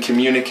effective in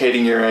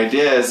communicating your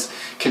ideas,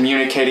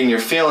 communicating your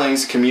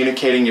feelings,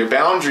 communicating your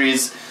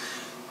boundaries,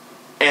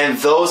 and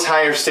those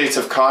higher states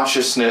of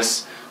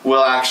consciousness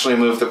will actually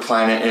move the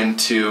planet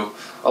into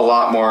a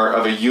lot more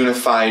of a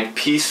unified,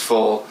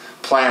 peaceful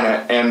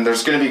planet. And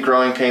there's going to be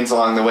growing pains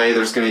along the way,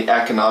 there's going to be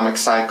economic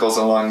cycles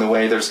along the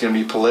way, there's going to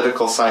be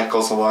political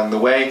cycles along the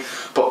way,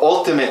 but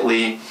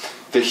ultimately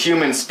the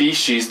human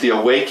species, the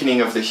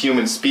awakening of the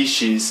human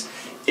species,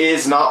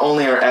 is not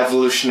only our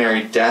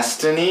evolutionary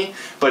destiny,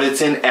 but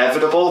it's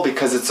inevitable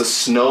because it's a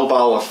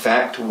snowball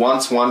effect.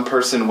 Once one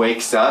person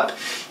wakes up,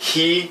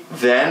 he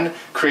then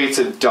creates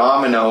a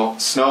domino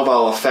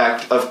snowball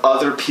effect of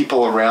other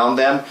people around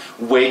them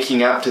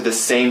waking up to the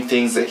same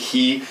things that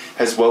he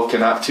has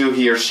woken up to,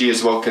 he or she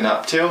has woken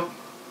up to.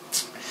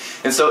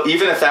 And so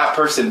even if that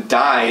person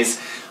dies,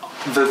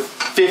 the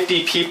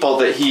 50 people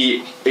that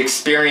he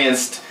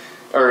experienced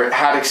or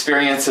had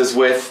experiences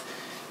with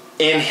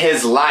in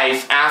his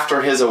life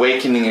after his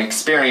awakening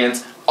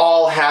experience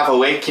all have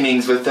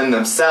awakenings within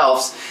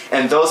themselves,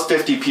 and those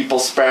 50 people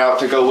spread out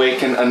to go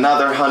awaken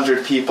another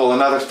 100 people,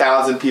 another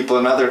 1,000 people,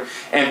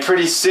 and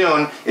pretty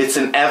soon it's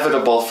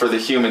inevitable for the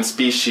human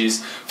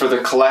species, for the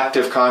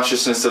collective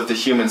consciousness of the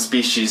human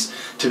species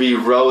to be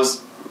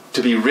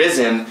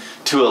risen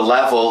to a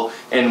level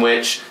in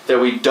which that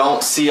we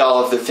don't see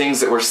all of the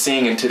things that we're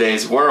seeing in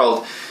today's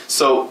world.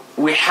 So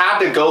we had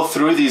to go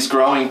through these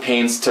growing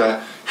pains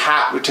to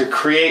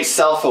create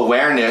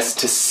self-awareness,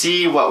 to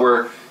see what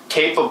we're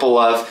capable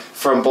of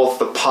from both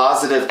the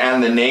positive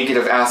and the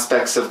negative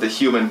aspects of the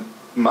human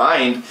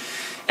mind,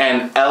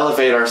 and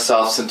elevate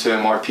ourselves into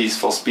a more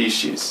peaceful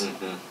species.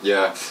 Mm-hmm.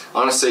 Yeah,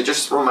 honestly,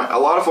 a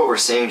lot of what we're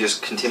saying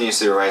just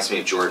continuously reminds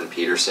me of Jordan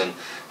Peterson,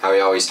 how he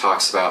always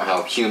talks about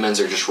how humans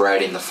are just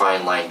riding the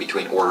fine line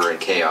between order and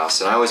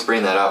chaos. And I always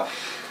bring that up.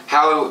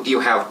 How do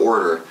you have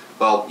order?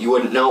 Well, you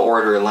wouldn't know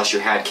order unless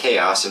you had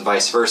chaos, and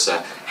vice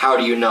versa. How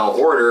do you know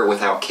order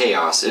without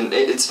chaos? And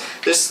it's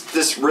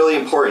this really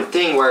important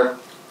thing where,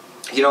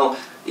 you know,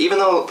 even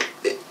though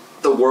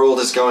the world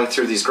is going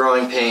through these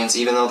growing pains,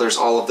 even though there's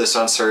all of this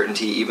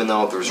uncertainty, even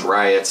though there's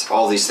riots,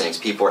 all these things,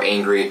 people are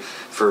angry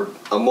for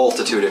a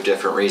multitude of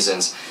different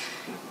reasons,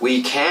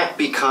 we can't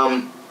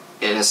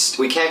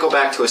go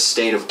back to a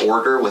state of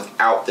order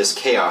without this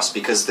chaos,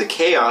 because the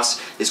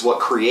chaos is what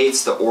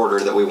creates the order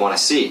that we want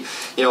to see.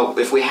 You know,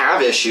 if we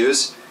have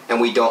issues and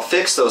we don't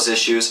fix those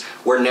issues,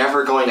 we're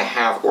never going to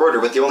have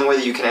order. But the only way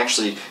that you can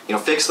actually, you know,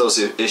 fix those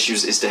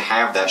issues is to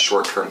have that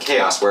short-term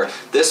chaos where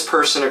this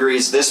person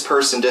agrees, this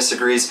person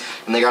disagrees,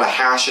 and they got to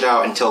hash it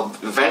out until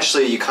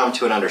eventually you come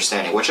to an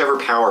understanding. Whichever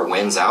power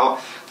wins out,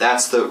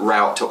 that's the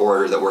route to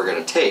order that we're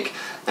going to take.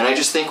 And I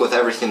just think with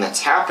everything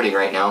that's happening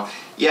right now,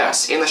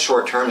 yes, in the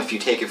short term, if you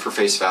take it for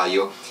face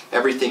value,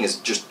 everything is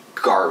just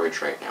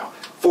garbage right now.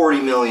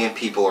 40 million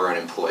people are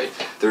unemployed.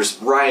 There's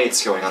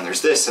riots going on.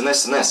 There's this and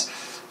this and this.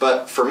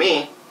 But for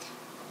me,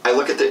 I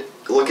look at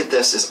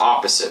this as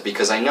opposite,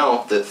 because I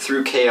know that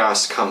through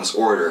chaos comes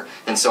order.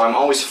 And so I'm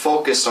always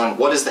focused on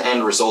what is the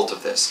end result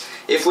of this.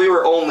 If we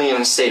were only in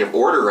a state of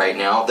order right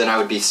now, then I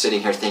would be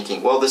sitting here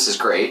thinking, well, this is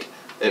great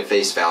at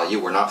face value.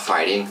 We're not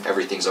fighting.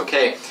 Everything's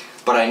okay.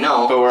 But I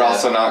know... But we're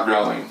also not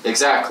growing.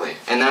 Exactly.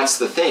 And that's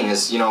the thing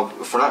is, you know,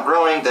 if we're not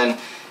growing, then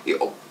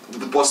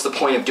what's the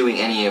point of doing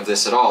any of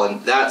this at all?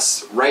 And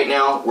that's, right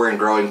now, we're in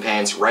growing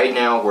pains. Right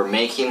now, we're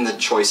making the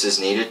choices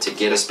needed to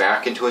get us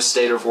back into a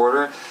state of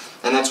order.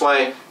 And that's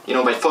why, you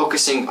know, by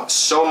focusing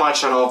so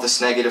much on all of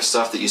this negative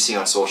stuff that you see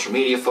on social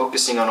media,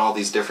 focusing on all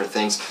these different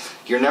things,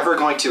 you're never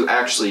going to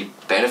actually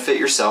benefit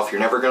yourself.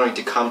 You're never going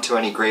to come to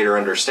any greater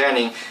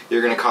understanding.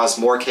 You're going to cause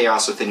more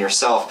chaos within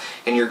yourself,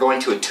 and you're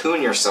going to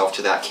attune yourself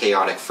to that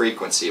chaotic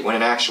frequency. When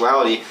in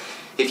actuality,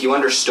 if you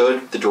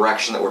understood the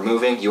direction that we're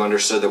moving, you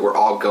understood that we're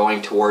all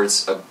going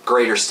towards a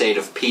greater state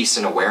of peace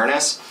and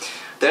awareness,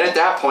 then at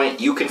that point,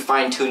 you can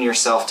fine-tune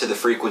yourself to the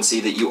frequency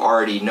that you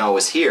already know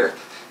is here.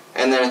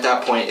 And then at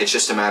that point, it's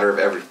just a matter of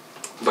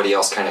everybody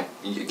else kind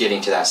of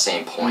getting to that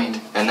same point.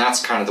 Mm-hmm. And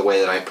that's kind of the way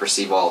that I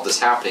perceive all of this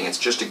happening. It's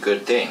just a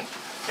good thing.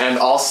 And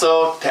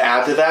also, to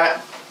add to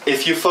that,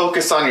 if you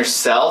focus on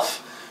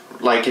yourself,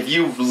 like if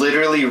you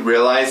literally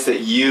realize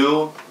that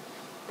you,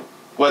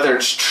 whether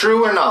it's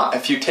true or not,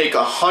 if you take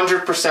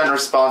 100%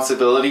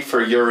 responsibility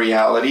for your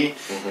reality,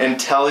 mm-hmm. and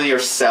tell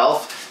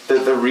yourself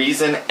that the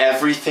reason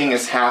everything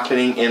is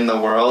happening in the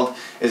world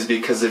is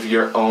because of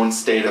your own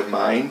state of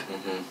mind,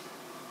 mm-hmm.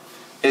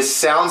 it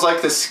sounds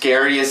like the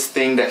scariest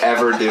thing to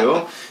ever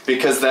do,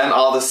 because then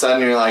all of a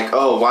sudden you're like,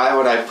 oh, why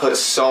would I put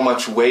so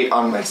much weight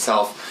on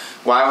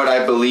myself? Why would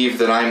I believe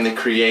that I'm the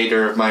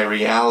creator of my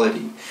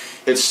reality?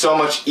 It's so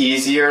much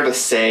easier to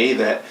say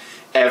that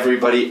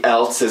everybody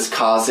else is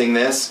causing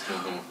this,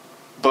 mm-hmm.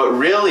 but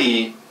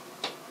really,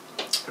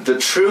 the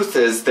truth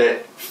is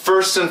that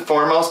first and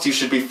foremost, you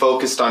should be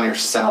focused on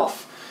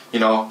yourself. You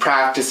know,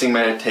 practicing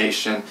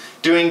meditation,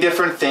 doing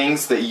different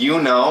things that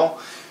you know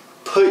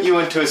put you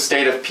into a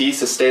state of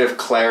peace, a state of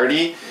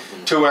clarity,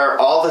 to where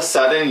all of a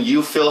sudden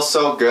you feel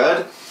so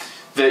good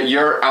that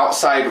your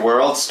outside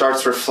world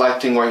starts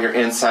reflecting what your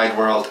inside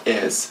world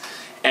is.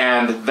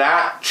 And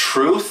that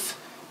truth,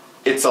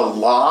 it's a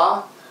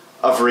law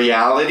of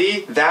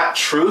reality. That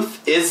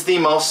truth is the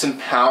most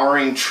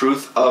empowering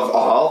truth of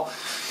all.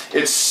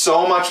 It's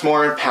so much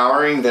more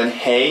empowering than,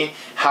 hey,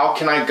 how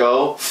can I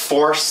go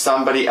force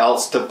somebody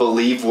else to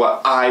believe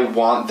what I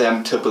want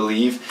them to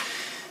believe?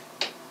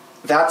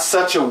 That's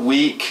such a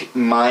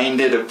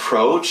weak-minded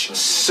approach,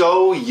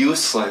 so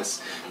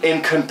useless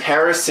in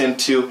comparison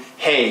to,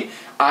 hey,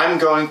 I'm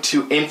going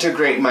to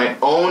integrate my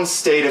own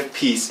state of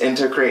peace,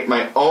 integrate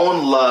my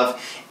own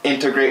love,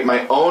 integrate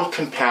my own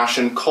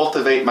compassion,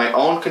 cultivate my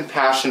own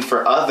compassion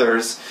for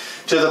others,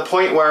 to the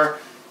point where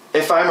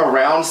if I'm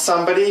around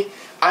somebody,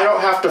 I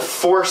don't have to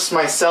force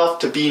myself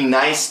to be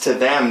nice to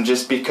them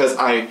just because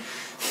I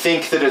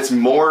think that it's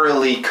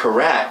morally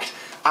correct.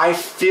 I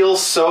feel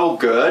so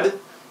good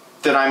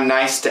that I'm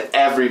nice to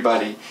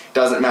everybody. It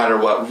doesn't matter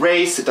what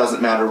race, it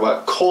doesn't matter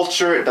what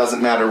culture, it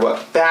doesn't matter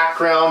what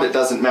background, it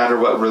doesn't matter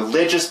what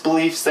religious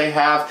beliefs they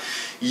have.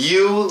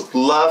 You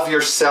love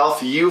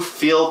yourself, you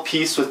feel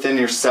peace within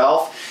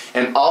yourself,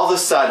 and all of a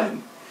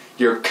sudden,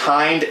 you're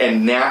kind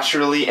and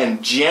naturally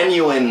and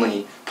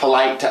genuinely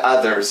polite to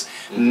others,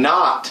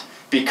 not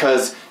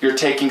because you're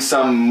taking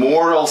some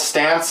moral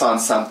stance on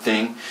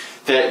something,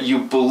 that you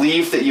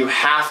believe that you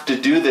have to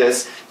do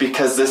this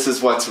because this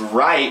is what's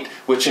right,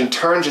 which in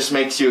turn just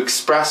makes you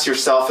express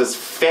yourself as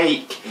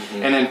fake,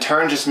 and in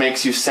turn just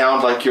makes you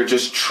sound like you're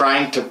just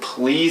trying to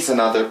please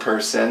another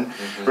person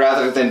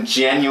rather than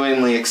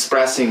genuinely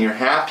expressing your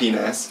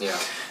happiness. Yeah.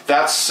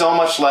 That's so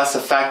much less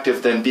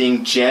effective than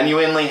being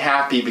genuinely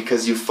happy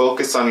because you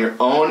focus on your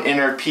own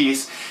inner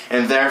peace,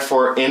 and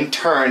therefore in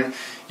turn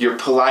you're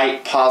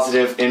polite,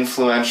 positive,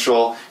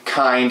 influential,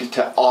 kind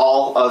to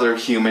all other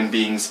human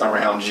beings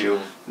around you,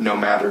 no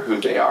matter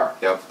who they are.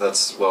 Yep,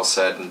 that's well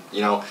said. And,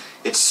 you know,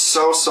 it's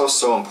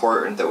so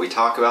important that we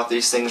talk about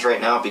these things right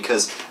now,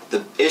 because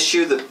the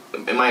issue that,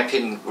 in my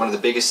opinion, one of the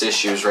biggest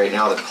issues right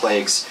now that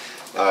plagues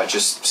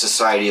just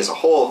society as a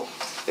whole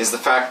is the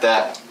fact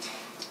that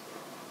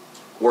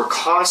we're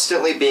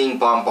constantly being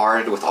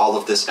bombarded with all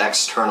of this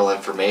external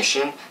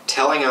information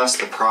telling us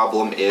the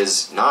problem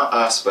is not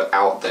us but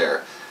out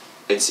there.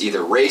 It's either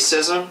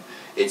racism,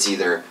 it's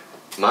either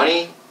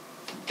money,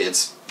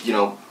 it's, you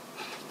know,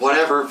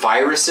 whatever,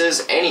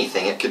 viruses,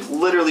 anything. It could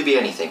literally be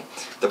anything.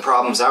 The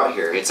problem's out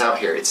here, it's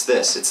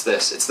this, it's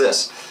this, it's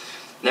this.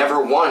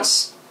 Never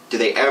once do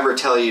they ever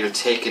tell you to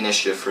take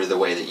initiative for the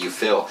way that you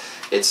feel.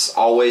 It's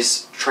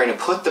always trying to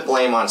put the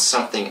blame on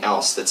something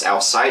else that's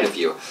outside of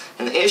you.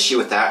 And the issue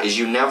with that is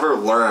you never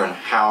learn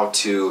how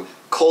to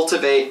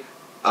cultivate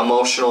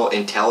emotional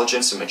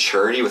intelligence and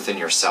maturity within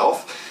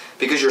yourself,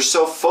 because you're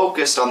so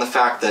focused on the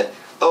fact that,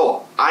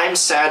 oh, I'm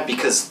sad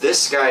because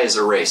this guy is a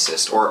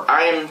racist, or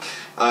I'm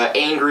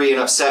angry and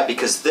upset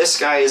because this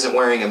guy isn't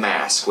wearing a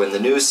mask, when the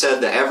news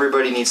said that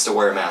everybody needs to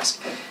wear a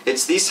mask.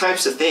 It's these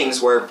types of things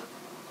where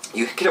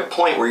you get a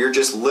point where you're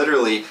just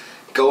literally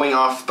going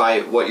off by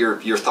what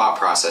your thought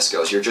process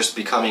goes. You're just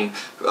becoming,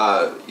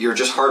 you're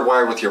just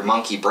hardwired with your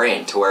monkey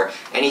brain to where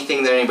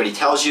anything that anybody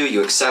tells you,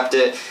 you accept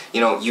it. You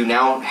know, you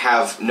now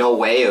have no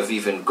way of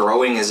even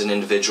growing as an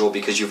individual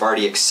because you've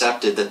already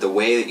accepted that the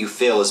way that you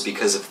feel is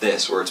because of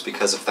this or it's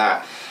because of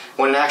that.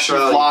 When in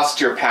actuality, you've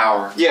lost your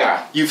power.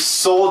 Yeah. You've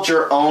sold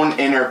your own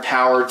inner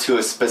power to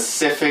a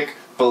specific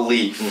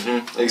belief.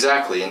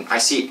 Exactly, and I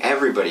see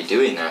everybody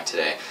doing that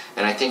today,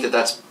 and I think that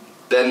that's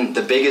been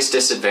the biggest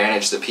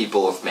disadvantage that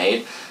people have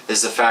made,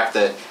 is the fact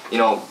that, you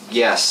know,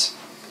 yes,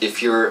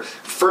 if you're,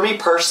 for me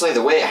personally,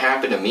 the way it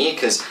happened to me,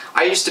 because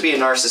I used to be a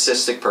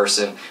narcissistic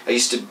person, I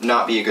used to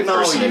not be a good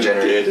person in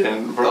general.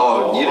 Didn't, bro.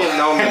 Oh, you didn't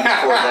know me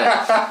before then.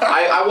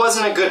 I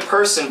wasn't a good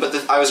person, but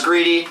I was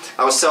greedy,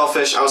 I was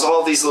selfish, I was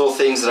all these little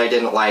things that I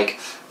didn't like,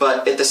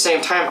 but at the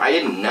same time, I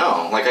didn't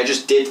know. Like, I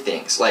just did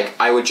things. Like,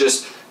 I would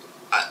just,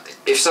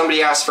 if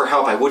somebody asked for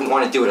help, I wouldn't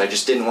want to do it. I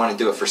just didn't want to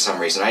do it for some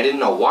reason. I didn't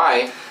know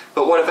why.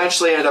 But what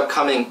eventually ended up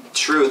coming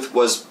truth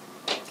was,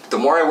 the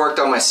more I worked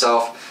on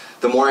myself,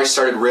 the more I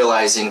started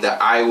realizing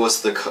that I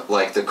was the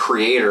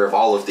creator of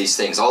all of these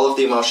things, all of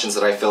the emotions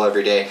that I feel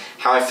every day,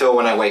 how I feel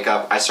when I wake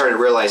up. I started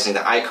realizing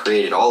that I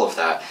created all of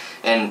that.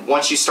 And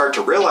once you start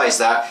to realize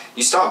that,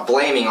 you stop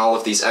blaming all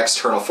of these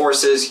external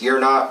forces. You're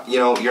not, you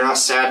know, you're not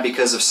sad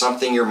because of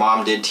something your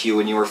mom did to you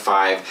when you were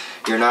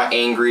 5. You're not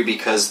angry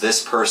because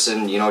this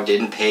person, you know,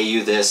 didn't pay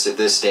you this at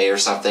this day or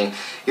something.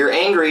 You're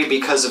angry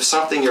because of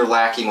something you're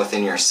lacking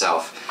within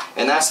yourself.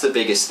 And that's the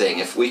biggest thing.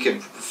 If we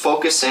could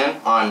focus in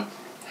on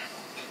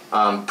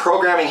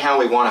programming how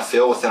we want to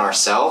feel within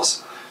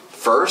ourselves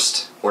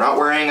first, we're not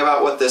worrying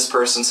about what this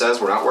person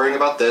says, we're not worrying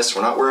about this,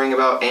 we're not worrying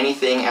about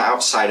anything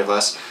outside of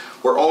us.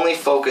 We're only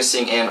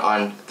focusing in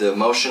on the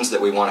emotions that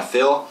we want to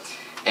feel,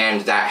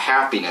 and that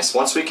happiness,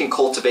 once we can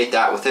cultivate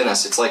that within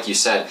us, it's like you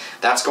said,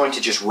 that's going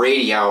to just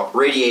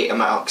radiate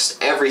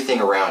amongst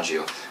everything around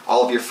you.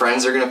 All of your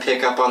friends are going to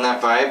pick up on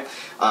that vibe.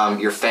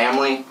 Your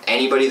family,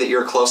 anybody that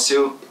you're close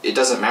to, it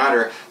doesn't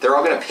matter. They're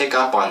all going to pick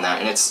up on that,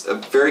 and it's a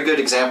very good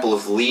example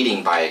of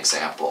leading by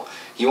example.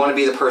 You want to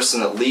be the person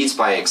that leads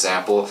by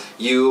example.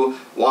 You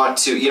want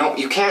to,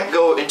 you can't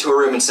go into a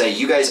room and say,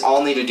 you guys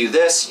all need to do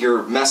this,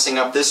 you're messing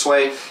up this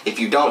way. If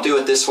you don't do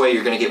it this way,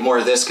 you're going to get more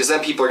of this, because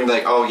then people are going to be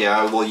like, oh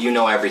yeah, well you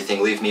know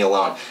everything, leave me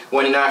alone.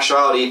 When in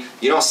actuality,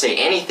 you don't say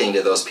anything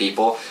to those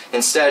people.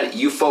 Instead,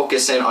 you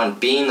focus in on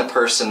being the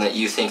person that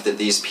you think that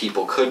these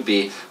people could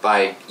be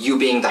by you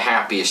being the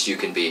happiest you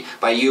can be,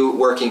 by you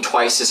working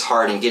twice as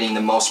hard and getting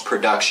the most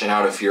production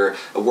out of your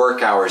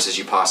work hours as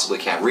you possibly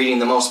can, reading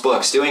the most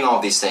books, doing all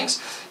these things.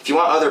 If you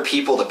want other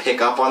people to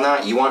pick up on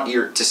that, you want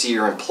to see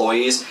your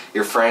employees,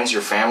 your friends,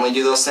 your family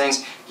do those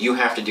things, you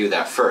have to do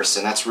that first,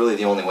 and that's really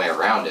the only way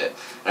around it.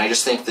 And I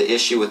just think the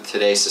issue with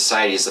today's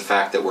society is the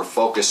fact that we're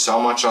focused so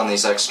much on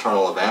these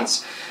external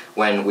events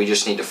when we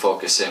just need to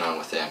focus in on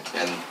within,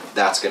 and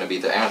that's going to be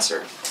the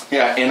answer.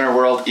 Yeah, inner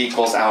world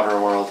equals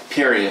outer world,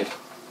 period.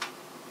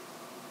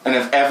 And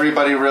if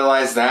everybody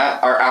realized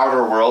that, our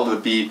outer world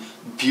would be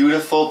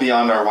beautiful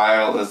beyond our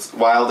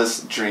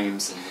wildest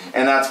dreams. Mm-hmm.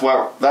 And that's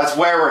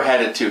where we're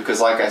headed to,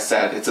 because like I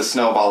said, it's a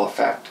snowball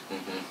effect.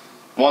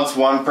 Mm-hmm. Once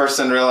one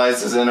person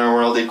realizes inner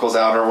world equals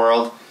outer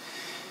world,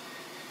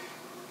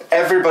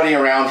 everybody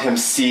around him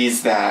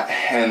sees that,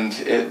 and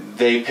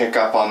they pick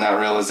up on that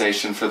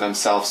realization for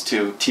themselves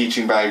too.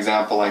 Teaching by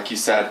example, like you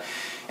said.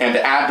 And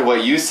to add to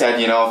what you said,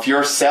 if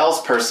you're a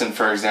salesperson,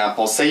 for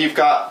example, say you've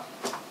got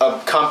a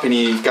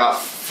company, you've got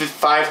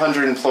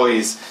 500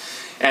 employees,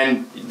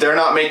 and they're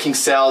not making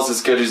sales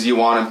as good as you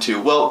want them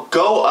to. Well,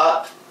 go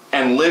up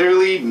and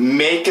literally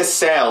make a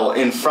sale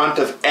in front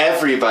of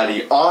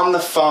everybody on the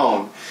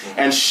phone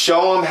and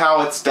show them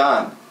how it's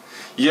done.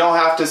 You don't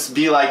have to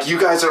be like, you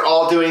guys are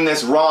all doing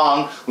this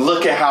wrong,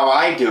 look at how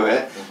I do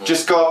it. Mm-hmm.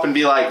 Just go up and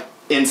be like,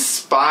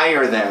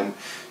 inspire them.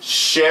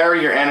 Share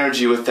your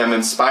energy with them,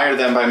 inspire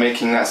them by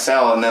making that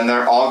sale, and then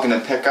they're all going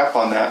to pick up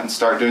on that and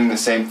start doing the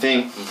same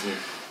thing.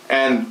 Mm-hmm.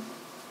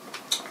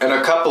 And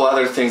a couple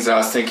other things that I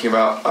was thinking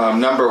about.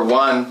 Number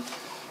one,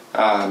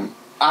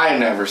 I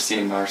never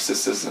seen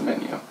narcissism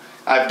in you.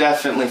 I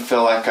definitely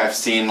feel like I've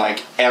seen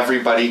like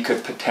everybody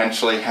could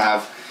potentially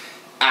have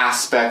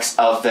aspects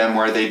of them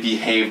where they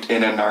behaved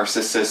in a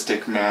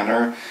narcissistic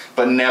manner,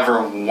 but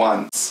never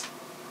once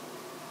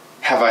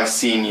have I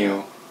seen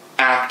you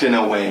act in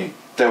a way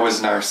that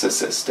was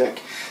narcissistic,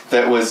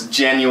 that was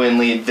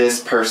genuinely, this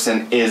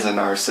person is a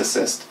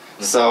narcissist.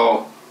 Mm-hmm.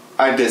 So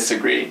I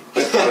disagree.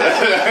 Yeah,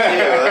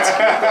 that's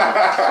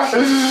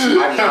good.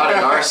 I'm not a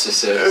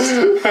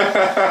narcissist.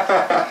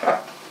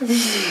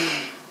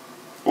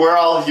 We're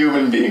all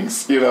human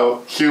beings,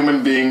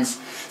 human beings,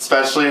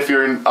 especially if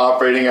you're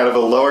operating out of a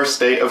lower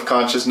state of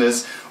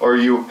consciousness or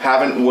you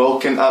haven't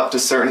woken up to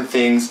certain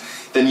things,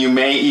 then you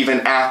may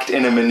even act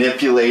in a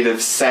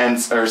manipulative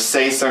sense or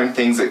say certain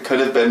things that could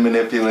have been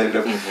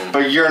manipulative. Mm-hmm.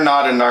 But you're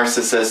not a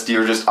narcissist,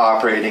 you're just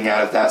operating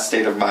out of that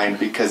state of mind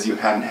because you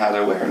hadn't had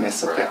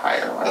awareness of the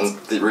higher ones.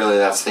 And really,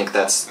 I think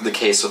that's the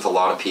case with a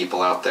lot of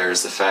people out there,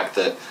 is the fact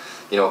that,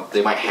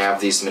 they might have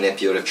these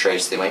manipulative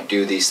traits, they might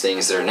do these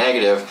things that are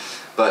negative,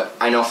 but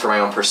I know from my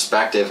own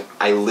perspective,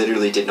 I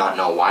literally did not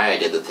know why I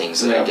did the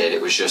things that I did.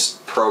 It was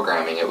just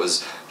programming. It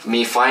was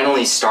me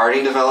finally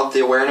starting to develop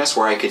the awareness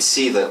where I could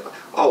see that,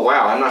 oh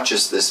wow, I'm not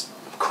just this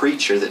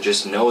creature that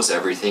just knows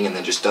everything and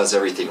then just does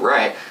everything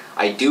right.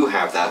 I do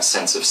have that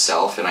sense of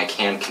self, and I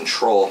can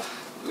control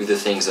the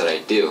things that I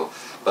do.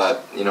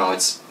 But,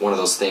 it's one of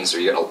those things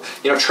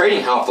where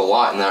trading helped a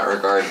lot in that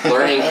regard.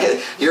 Learning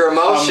your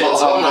emotions.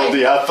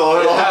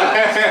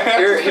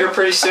 Here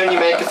pretty soon you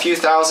make a few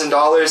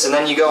 $1,000s, and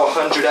then you go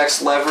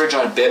 100x leverage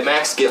on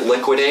BitMEX, get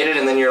liquidated,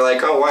 and then you're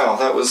like, oh wow,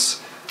 that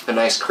was a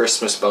nice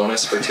Christmas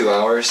bonus for 2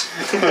 hours.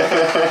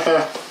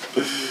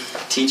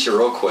 Teach you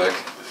real quick.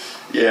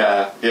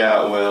 Yeah,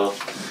 it will.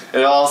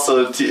 It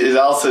also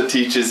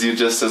teaches you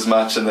just as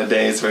much in the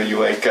days where you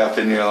wake up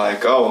and you're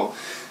like, oh,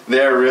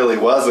 there really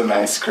was a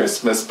nice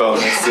Christmas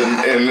bonus.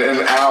 In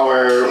an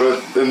hour,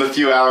 in the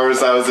few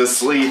hours I was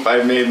asleep,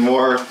 I made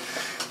more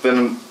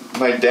than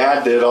my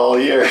dad did all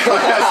year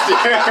last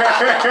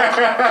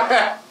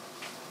year.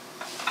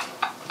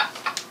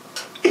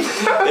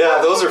 Yeah,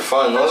 those are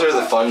fun. Those are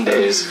the fun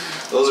days.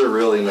 Those are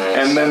really nice.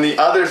 And then the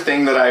other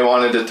thing that I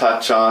wanted to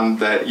touch on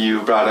that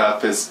you brought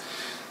up is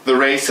the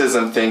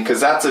racism thing, because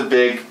that's a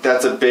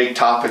big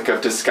topic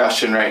of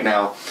discussion right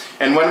now.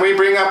 And when we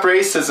bring up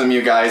racism,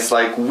 you guys,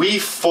 we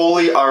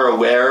fully are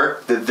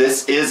aware that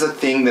this is a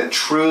thing that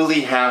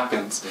truly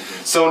happens.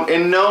 Mm-hmm. So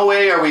in no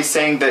way are we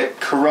saying that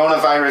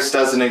coronavirus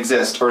doesn't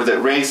exist, or that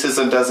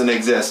racism doesn't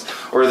exist,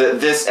 or that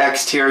this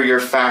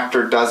exterior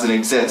factor doesn't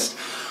exist.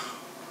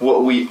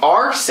 What we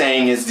are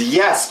saying is,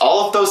 yes,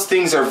 all of those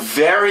things are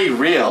very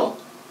real,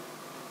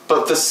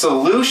 but the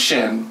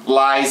solution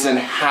lies in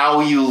how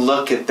you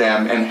look at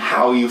them and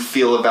how you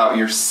feel about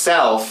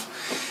yourself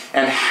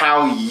and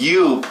how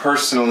you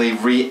personally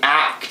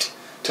react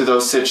to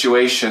those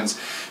situations.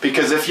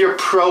 Because if you're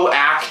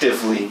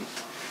proactively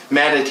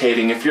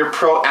meditating, if you're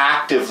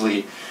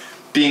proactively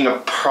being a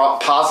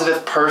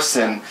positive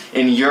person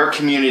in your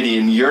community,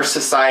 in your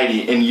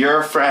society, in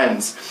your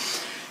friends,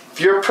 if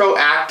you're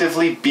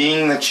proactively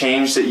being the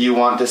change that you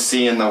want to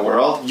see in the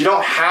world, you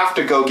don't have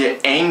to go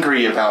get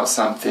angry about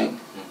something.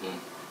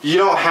 You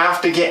don't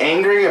have to get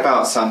angry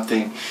about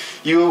something.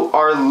 You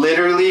are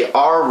literally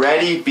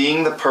already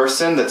being the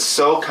person that's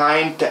so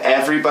kind to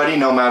everybody,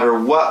 no matter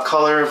what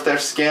color of their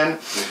skin,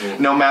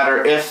 no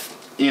matter if,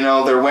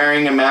 they're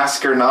wearing a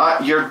mask or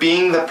not. You're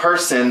being the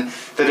person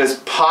that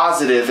is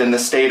positive in the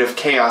state of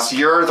chaos.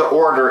 You're the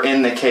order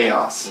in the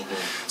chaos.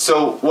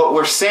 So what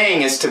we're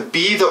saying is to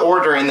be the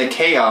order in the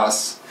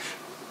chaos.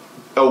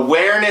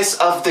 Awareness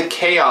of the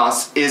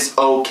chaos is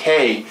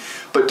okay,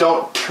 but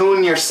don't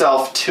tune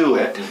yourself to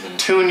it.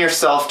 Tune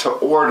yourself to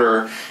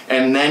order,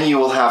 and then you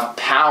will have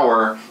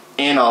power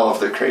in all of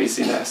the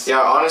craziness.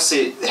 Yeah,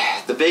 honestly,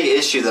 the big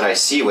issue that I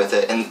see with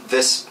it, and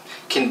this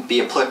can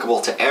be applicable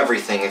to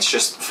everything, it's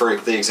just for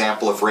the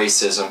example of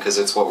racism, because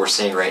it's what we're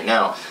seeing right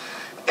now.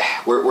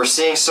 We're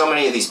seeing so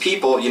many of these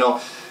people,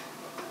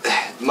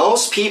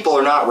 most people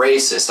are not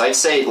racist. I'd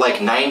say like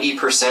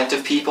 90%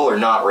 of people are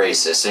not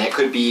racist, and it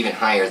could be even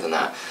higher than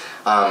that.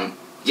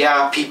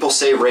 Yeah, people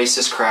say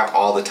racist crap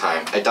all the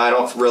time. I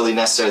don't really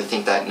necessarily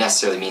think that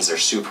necessarily means they're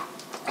super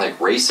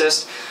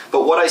racist,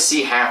 but what I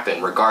see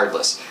happen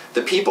regardless,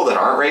 the people that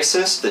aren't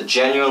racist, that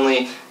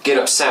genuinely get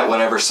upset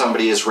whenever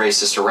somebody is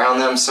racist around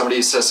them,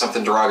 somebody says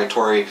something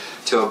derogatory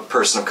to a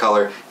person of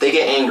color, they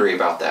get angry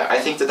about that. I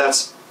think that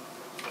that's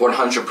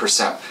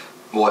 100%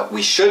 what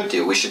we should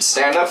do. We should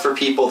stand up for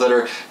people that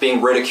are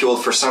being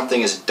ridiculed for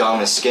something as dumb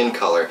as skin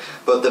color.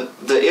 But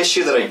the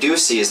issue that I do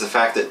see is the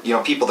fact that,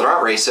 people that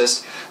aren't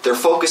racist, they're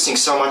focusing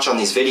so much on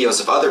these videos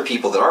of other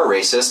people that are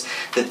racist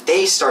that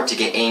they start to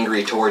get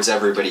angry towards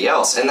everybody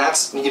else. And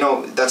that's,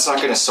 that's not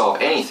going to solve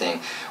anything.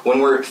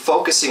 When we're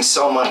focusing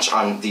so much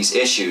on these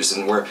issues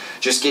and we're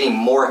just getting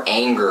more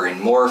anger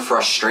and more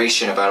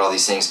frustration about all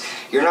these things,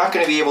 you're not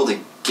going to be able to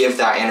give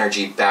that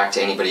energy back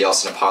to anybody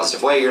else in a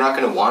positive way. You're not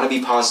going to want to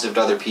be positive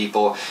to other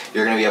people.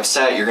 You're going to be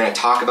upset. You're going to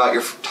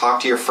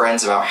talk to your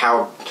friends about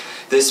how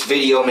this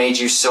video made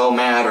you so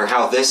mad, or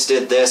how this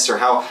did this, or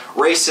how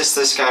racist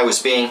this guy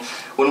was being.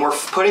 When we're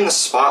putting the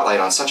spotlight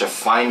on such a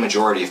fine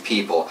majority of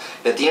people,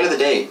 at the end of the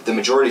day, the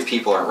majority of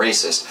people aren't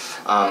racist.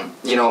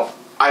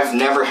 I've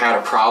never had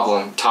a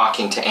problem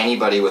talking to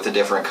anybody with a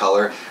different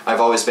color. I've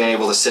always been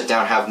able to sit down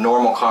and have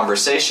normal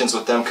conversations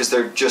with them because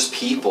they're just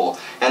people.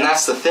 And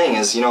that's the thing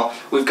is,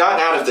 we've gotten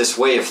out of this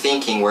way of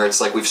thinking where it's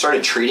like we've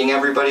started treating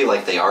everybody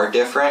like they are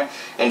different.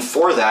 And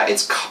for that,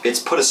 it's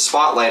put a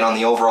spotlight on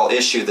the overall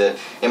issue that,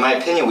 in my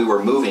opinion, we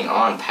were moving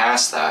on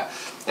past that.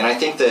 And I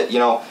think that,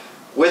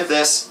 with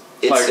this,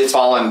 it's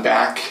fallen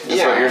back,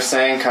 is what you're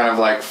saying? Kind of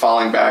like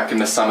falling back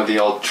into some of the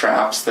old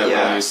traps that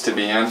we used to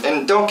be in?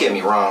 And don't get me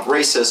wrong,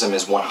 racism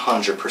is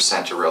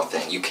 100% a real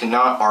thing. You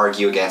cannot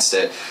argue against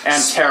it.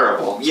 And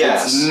terrible.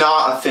 Yes. It's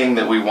not a thing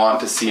that we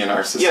want to see in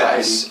our society.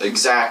 Yes,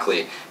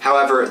 exactly.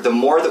 However, the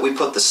more that we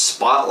put the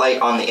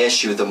spotlight on the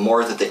issue, the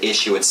more that the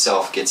issue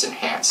itself gets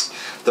enhanced.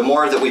 The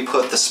more that we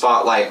put the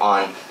spotlight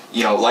on,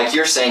 like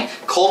you're saying,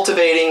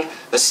 cultivating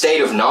a state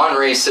of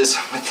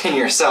non-racism within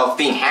yourself,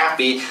 being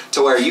happy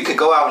to where you could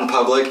go out in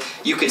public,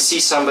 you could see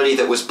somebody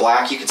that was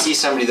black, you could see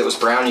somebody that was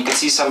brown, you could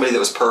see somebody that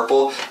was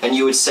purple, and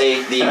you would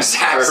say the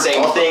exact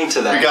same thing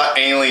to them. We got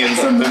aliens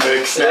in the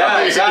mix now.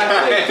 Yeah,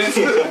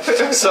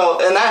 exactly.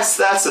 So, and that's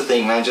the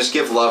thing, man. Just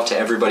give love to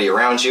everybody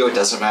around you. It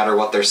doesn't matter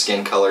what their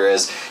skin color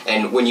is.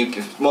 And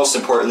most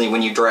importantly,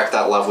 when you direct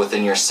that love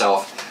within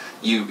yourself,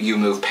 you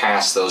move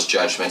past those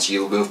judgments,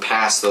 you move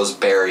past those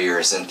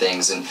barriers and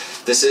things. And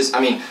this is,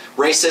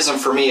 racism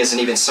for me isn't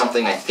even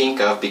something I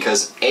think of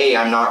because A,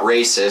 I'm not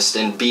racist,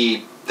 and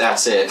B,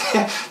 that's it.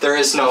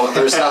 There's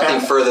nothing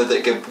further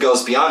that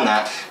goes beyond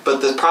that.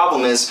 But the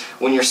problem is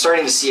when you're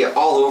starting to see it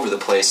all over the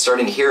place,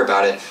 starting to hear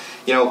about it,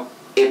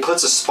 it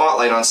puts a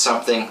spotlight on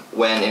something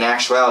when in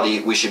actuality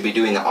we should be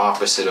doing the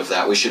opposite of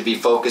that. We should be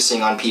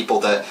focusing on people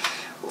that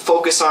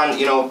focus on,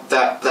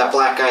 that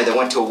black guy that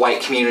went to a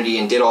white community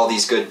and did all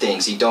these good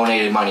things. He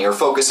donated money. Or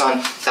focus on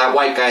that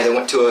white guy that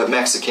went to a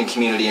Mexican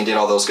community and did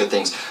all those good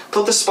things.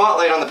 Put the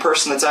spotlight on the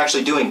person that's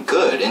actually doing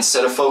good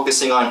instead of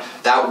focusing on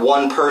that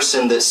one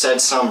person that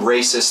said some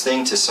racist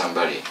thing to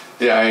somebody.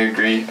 Yeah, I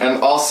agree.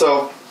 And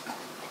also,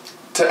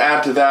 to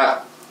add to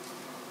that,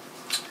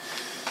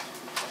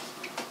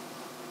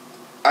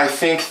 I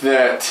think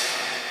that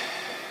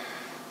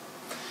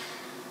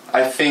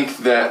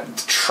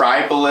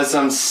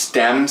tribalism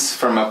stems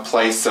from a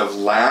place of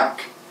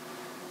lack.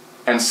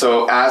 And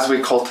so as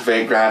we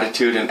cultivate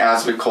gratitude and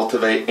as we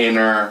cultivate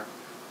inner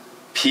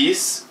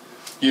peace,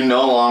 you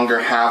no longer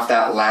have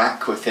that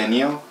lack within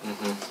you.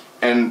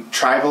 And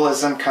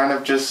tribalism kind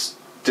of just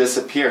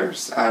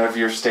disappears out of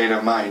your state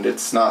of mind.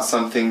 It's not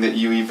something that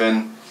you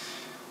even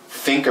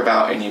think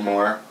about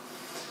anymore.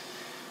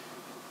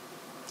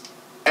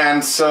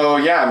 And so,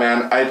 yeah,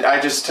 man,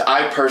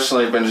 I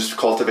personally have been just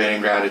cultivating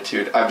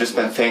gratitude. I've just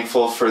been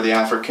thankful for the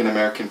African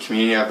American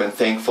community. I've been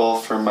thankful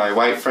for my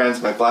white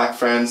friends, my black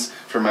friends,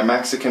 for my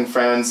Mexican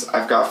friends.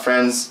 I've got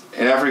friends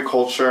in every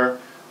culture.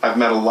 I've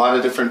met a lot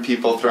of different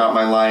people throughout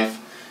my life.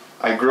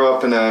 I grew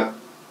up in a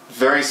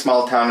very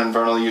small town in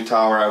Vernal,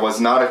 Utah, where I was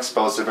not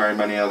exposed to very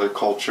many other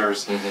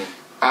cultures.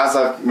 As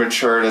I've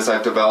matured, as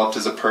I've developed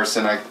as a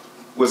person, I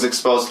was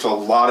exposed to a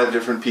lot of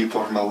different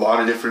people from a lot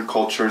of different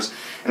cultures,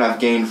 and I've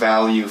gained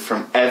value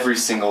from every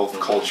single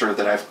culture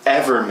that I've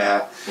ever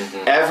met,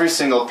 every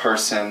single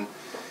person,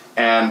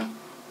 and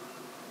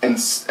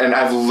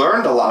I've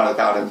learned a lot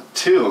about him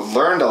too.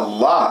 Learned a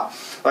lot.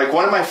 Like,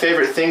 one of my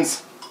favorite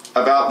things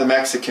about the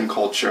Mexican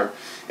culture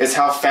is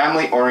how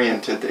family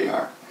oriented they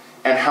are,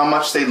 and how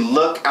much they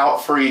look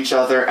out for each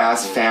other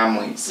as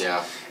families.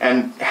 Yeah.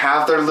 And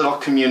have their little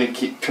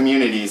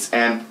communities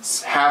and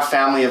have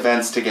family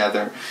events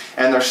together.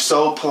 And they're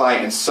so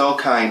polite and so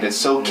kind and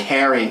so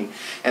caring,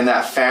 and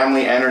that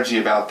family energy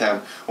about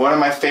them. One of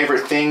my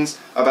favorite things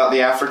about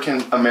the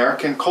African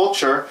American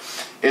culture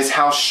is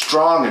how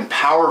strong and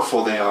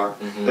powerful they are.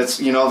 That's,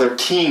 they're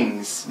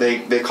kings.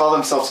 They call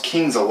themselves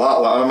kings a lot.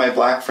 A lot of my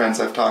black friends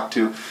I've talked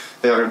to,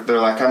 they're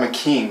like, I'm a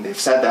king. They've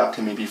said that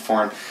to me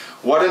before. And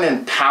what an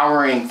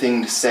empowering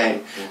thing to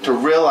say, to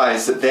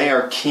realize that they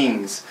are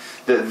kings,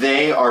 that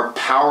they are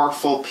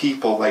powerful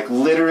people, like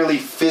literally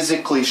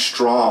physically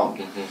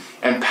strong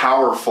and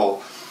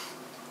powerful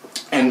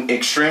and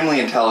extremely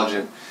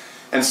intelligent.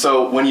 And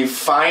so when you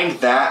find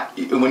that,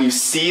 when you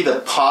see the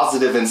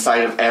positive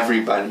inside of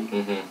everybody,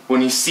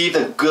 when you see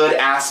the good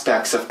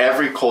aspects of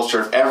every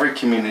culture, of every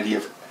community,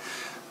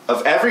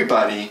 of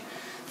everybody,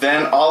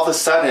 then all of a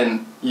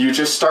sudden you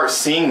just start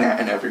seeing that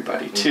in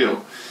everybody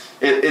too.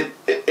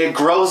 It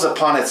grows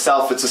upon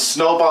itself. It's a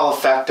snowball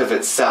effect of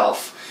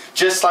itself.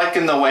 Just like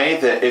in the way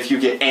that if you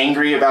get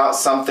angry about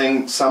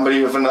something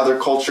somebody of another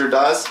culture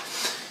does,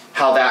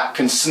 how that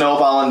can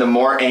snowball into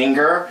more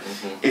anger.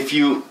 If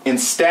you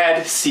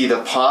instead see the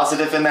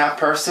positive in that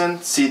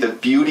person, see the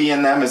beauty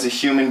in them as a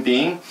human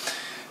being,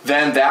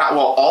 then that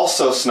will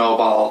also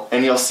snowball,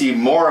 and you'll see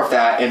more of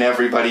that in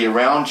everybody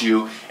around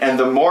you. And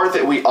the more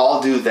that we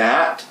all do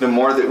that, the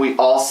more that we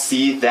all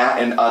see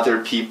that in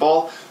other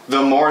people,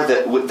 the more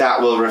that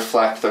will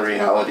reflect the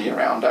reality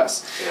around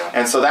us.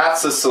 And so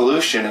that's the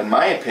solution, in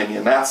my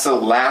opinion. That's the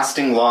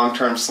lasting,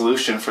 long-term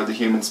solution for the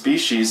human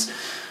species,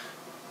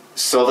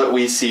 so that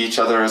we see each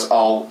other as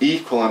all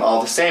equal and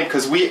all the same,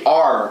 because we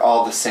are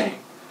all the same.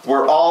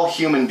 We're all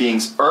human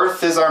beings.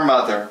 Earth is our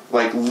mother,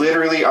 like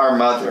literally our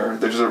mother.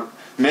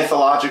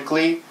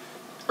 Mythologically,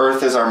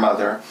 Earth is our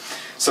mother.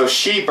 So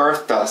she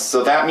birthed us,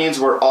 so that means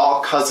we're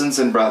all cousins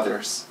and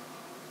brothers.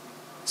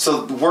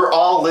 So we're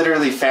all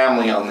literally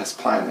family on this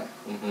planet.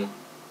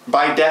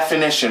 By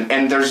definition,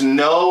 and there's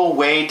no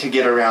way to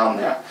get around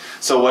that.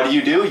 So what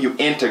do? You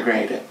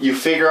integrate it. You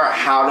figure out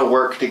how to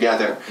work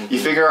together. You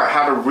figure out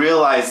how to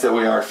realize that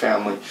we are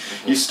family.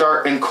 You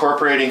start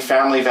incorporating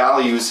family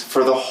values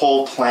for the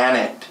whole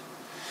planet.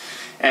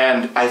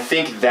 And I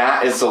think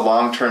that is the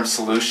long-term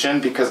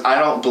solution, because I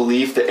don't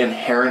believe that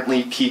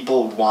inherently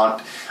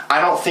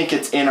I don't think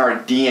it's in our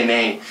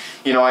DNA.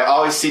 I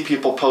always see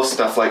people post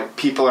stuff like,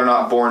 people are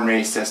not born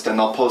racist, and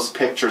they'll post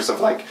pictures of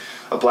like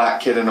a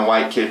black kid and a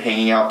white kid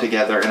hanging out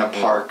together in a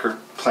park or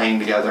playing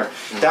together.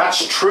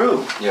 That's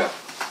true.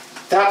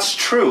 That's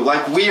true.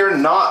 Like, we are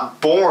not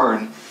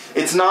born.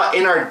 It's not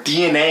in our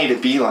DNA to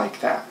be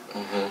like that.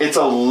 It's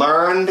a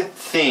learned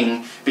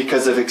thing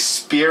because of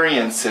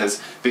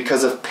experiences,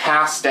 because of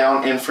passed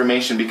down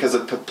information, because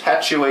of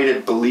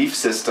perpetuated belief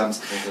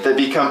systems that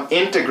become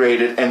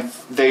integrated, and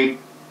they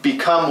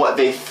become what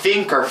they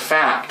think are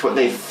fact, what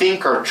they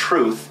think are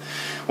truth,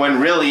 when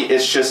really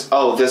it's just,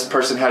 oh, this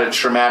person had a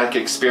traumatic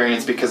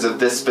experience because of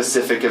this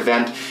specific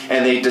event,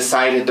 and they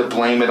decided to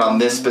blame it on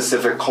this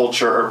specific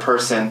culture or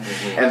person,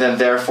 and then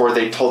therefore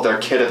they told their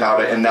kid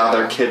about it, and now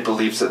their kid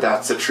believes that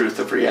that's the truth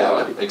of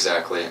reality. Yeah,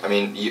 exactly. I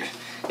mean,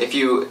 if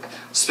you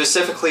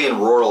specifically in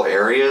rural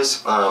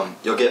areas,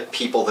 you'll get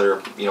people that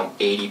are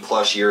 80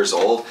 plus years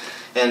old,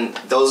 and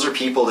those are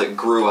people that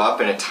grew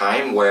up in a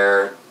time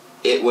where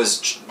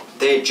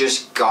they had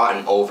just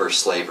gotten over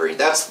slavery.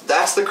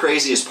 That's the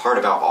craziest part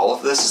about all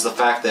of this, is the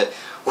fact that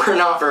we're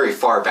not very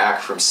far back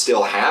from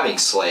still having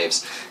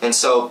slaves. And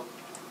so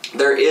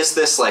there is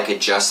this like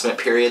adjustment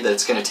period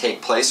that's going to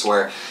take place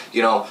where,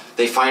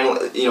 they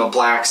finally,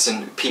 blacks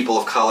and people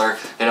of color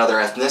and other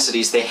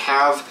ethnicities, they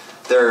have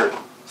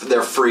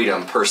their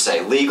freedom per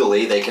se.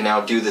 Legally, they can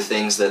now do the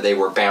things that they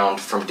were bound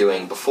from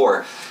doing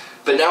before.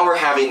 But now we're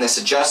having this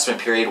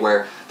adjustment period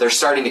where they're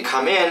starting to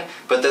come in,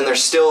 but then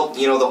there's still,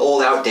 the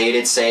old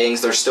outdated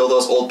sayings. There's still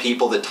those old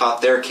people that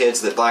taught their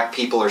kids that black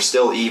people are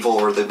still evil,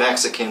 or the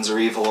Mexicans are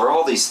evil, or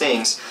all these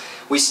things.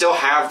 We still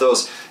have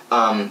those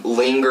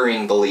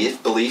lingering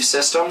belief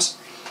systems.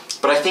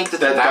 But I think that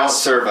don't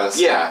serve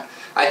us. Yeah.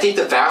 I think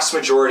the vast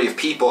majority of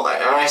people,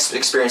 and I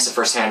experienced it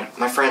firsthand,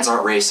 my friends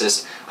aren't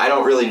racist. I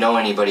don't really know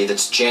anybody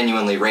that's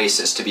genuinely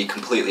racist, to be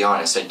completely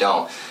honest. I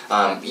don't.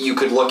 You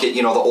could look at,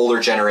 the older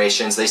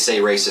generations, they say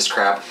racist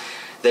crap.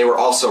 they were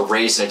also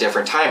raised in a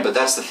different time. But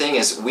that's the thing,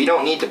 is we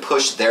don't need to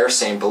push their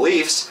same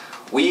beliefs.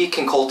 We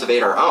can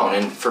cultivate our own.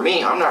 And for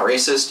me, I'm not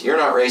racist, you're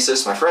not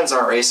racist, my friends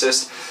aren't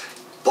racist.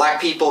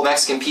 Black people,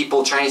 Mexican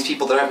people, Chinese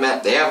people that I've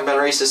met, they haven't been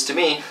racist to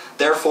me.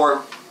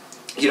 Therefore,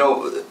 you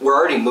know, we're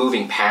already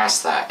moving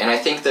past that. And I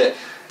think that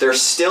there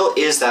still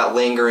is that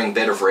lingering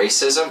bit of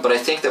racism, but I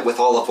think that with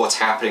all of what's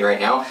happening right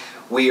now,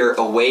 we are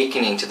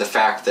awakening to the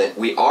fact that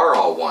we are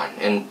all one.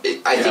 And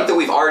I think that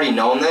we've already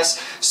known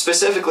this.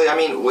 Specifically, I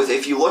mean,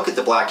 if you look at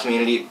the black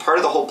community, part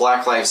of the whole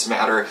Black Lives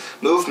Matter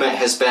movement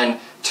has been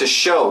to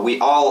show we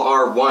all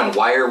are one.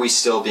 Why are we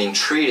still being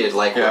treated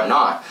like we're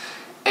not?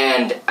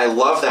 And I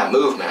love that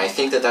movement. I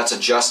think that that's a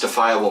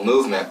justifiable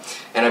movement.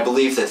 And I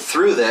believe that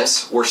through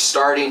this, we're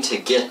starting to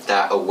get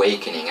that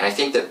awakening. And I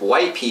think that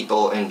white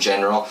people in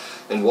general,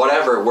 and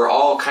whatever, we're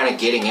all kind of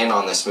getting in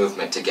on this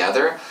movement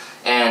together.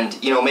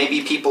 And, you know,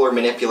 maybe people are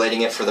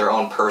manipulating it for their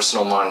own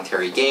personal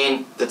monetary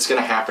gain. That's going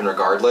to happen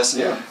regardless.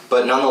 Yeah.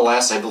 But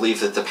nonetheless, I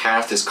believe that the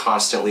path is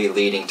constantly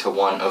leading to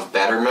one of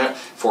betterment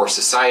for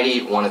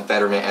society, one of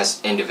betterment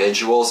as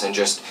individuals, and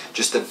just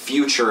the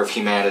future of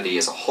humanity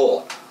as a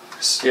whole.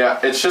 Yeah,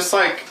 it's just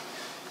like,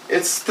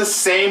 it's the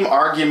same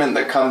argument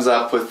that comes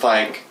up with,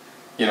 like,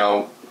 you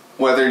know,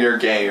 whether you're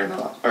gay or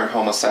not, or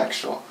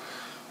homosexual.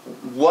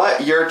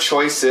 What your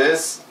choice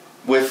is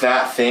with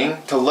that thing,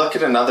 to look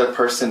at another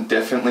person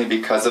differently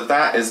because of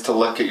that, is to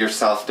look at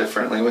yourself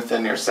differently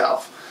within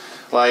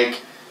yourself.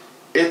 Like,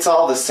 it's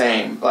all the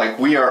same. Like,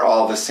 we are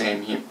all the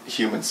same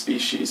human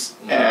species.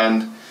 Mm-hmm.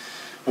 And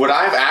what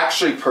I've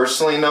actually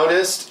personally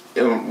noticed,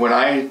 when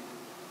I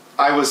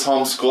was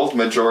homeschooled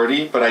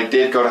majority, but I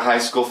did go to high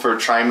school for a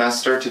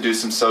trimester to do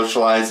some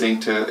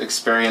socializing, to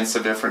experience the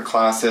different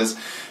classes.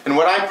 And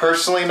what I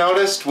personally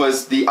noticed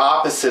was the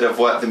opposite of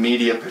what the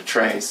media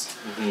portrays.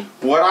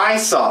 Mm-hmm. What I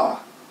saw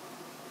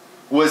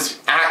was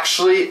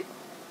actually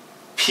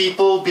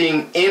people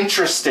being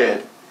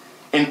interested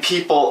in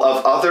people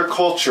of other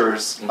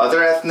cultures, mm-hmm. other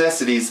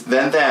ethnicities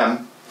than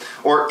them,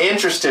 or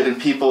interested in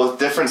people with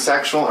different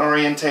sexual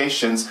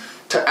orientations,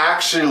 to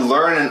actually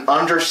learn and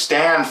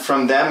understand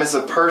from them as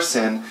a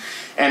person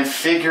and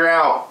figure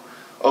out,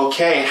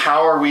 okay,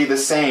 how are we the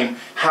same?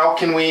 How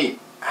can we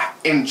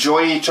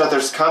enjoy each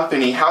other's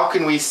company? How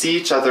can we see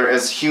each other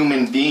as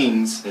human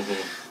beings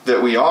mm-hmm.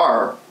 that we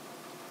are?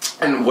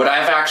 And what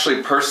I've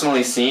actually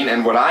personally seen,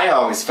 and what I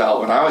always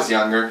felt when I was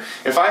younger,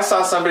 if I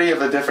saw somebody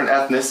of a different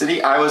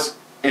ethnicity, I was,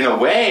 in a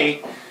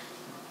way,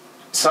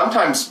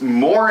 sometimes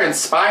more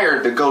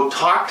inspired to go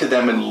talk to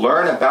them and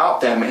learn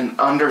about them and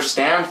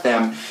understand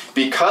them,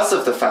 because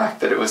of the fact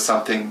that it was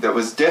something that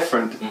was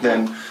different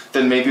mm-hmm.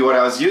 than maybe what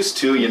I was used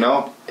to. You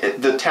know,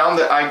 the town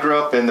that I grew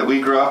up in, that we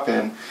grew up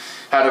in,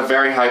 had a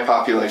very high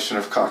population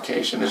of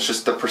Caucasian. It's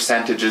just the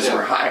percentages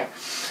were high.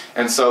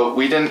 And so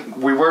we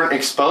weren't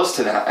exposed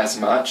to that as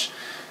much.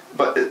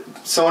 But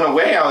so in a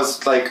way I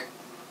was like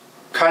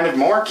kind of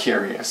more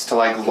curious to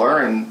like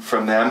learn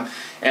from them.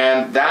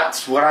 And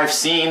that's what I've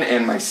seen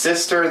in my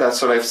sister,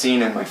 that's what I've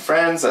seen in my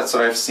friends, that's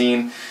what I've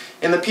seen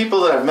in the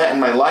people that I've met in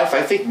my life.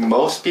 I think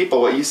most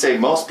people, what you say,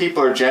 most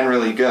people are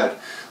generally good.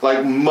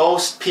 Like,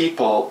 most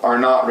people are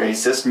not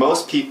racist.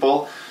 Most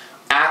people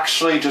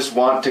actually just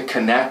want to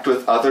connect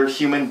with other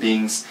human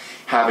beings,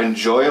 have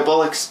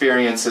enjoyable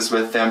experiences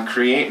with them,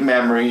 create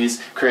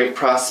memories, create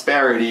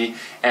prosperity,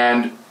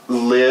 and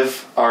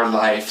live our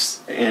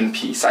lives in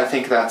peace. I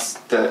think that's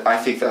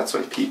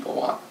what people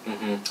want.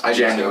 Mm-hmm. I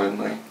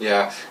genuinely.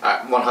 Yeah,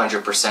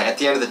 100%. At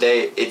the end of the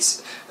day,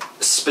 it's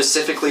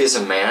specifically as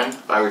a man,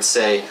 I would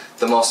say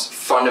the most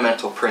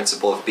fundamental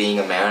principle of being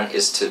a man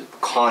is to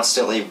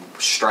constantly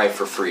strive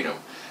for freedom.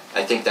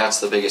 I think that's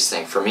the biggest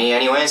thing. For me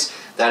anyways,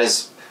 that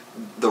is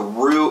the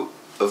root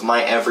of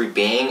my every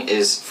being,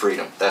 is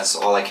freedom. That's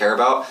all I care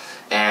about.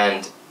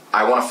 And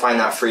I want to find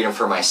that freedom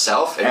for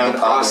myself, and in the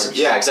process, others.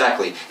 Yeah,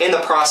 exactly. In the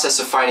process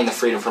of finding the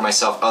freedom for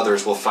myself,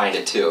 others will find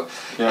it too.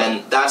 Yeah.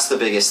 And that's the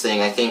biggest thing.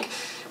 I think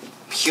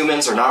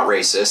humans are not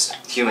racist.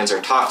 Humans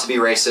are taught to be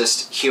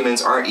racist.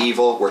 Humans aren't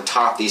evil. We're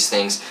taught these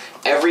things.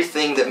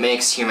 Everything that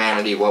makes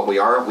humanity what we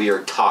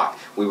are taught.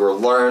 We were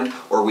learned,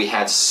 or we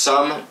had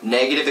some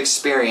negative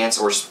experience,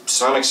 or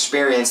some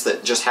experience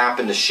that just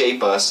happened to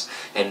shape us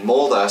and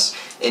mold us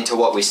into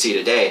what we see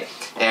today.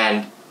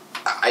 And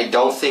I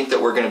don't think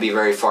that we're going to be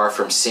very far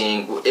from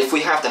seeing, if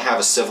we have to have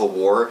a civil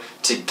war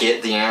to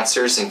get the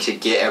answers and to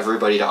get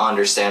everybody to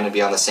understand and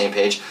be on the same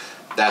page,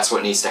 that's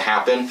what needs to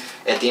happen.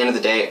 At the end of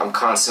the day, I'm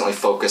constantly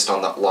focused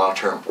on the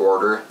long-term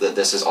order that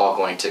this is all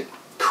going to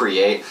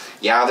create.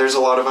 Yeah, there's a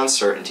lot of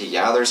uncertainty.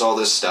 Yeah, there's all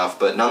this stuff.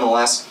 But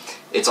nonetheless,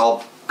 it's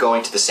all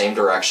going to the same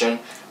direction,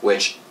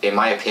 which, in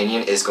my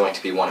opinion, is going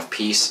to be one of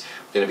peace,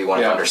 going to be one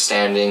of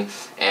understanding,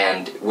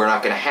 and we're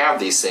not going to have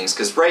these things.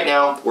 Because right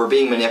now, we're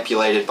being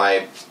manipulated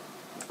by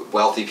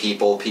wealthy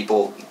people,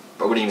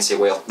 I wouldn't even say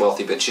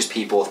wealthy, but just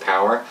people with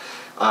power.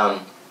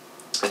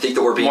 I think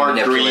that we're being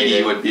manipulated. More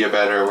greedy would be a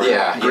better word.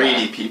 Yeah,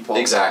 greedy people.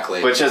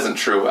 Exactly. Which isn't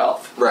true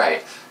wealth.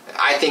 Right.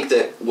 I think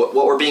that what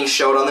we're being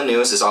showed on the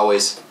news is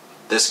always,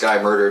 this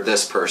guy murdered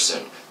this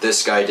person,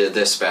 this guy did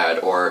this bad,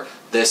 or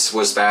this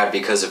was bad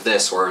because of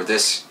this, or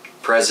this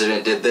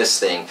president did this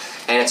thing.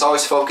 And it's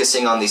always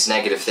focusing on these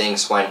negative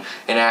things when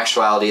in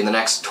actuality in the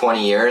next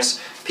 20 years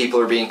people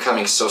are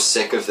becoming so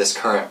sick of this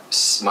current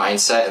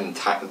mindset and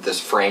this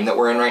frame that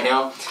we're in right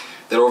now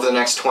that over the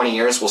next 20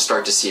 years we'll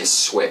start to see a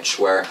switch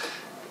where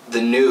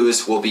the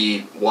news will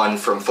be one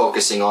from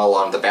focusing all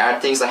on the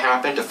bad things that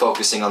happen to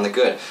focusing on the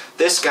good.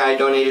 This guy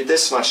donated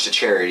this much to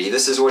charity.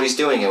 This is what he's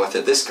doing with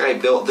it. This guy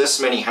built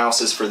this many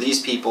houses for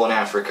these people in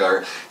Africa,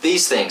 or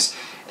these things.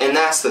 And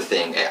that's the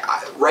thing.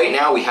 Right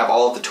now we have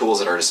all of the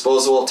tools at our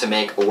disposal to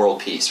make a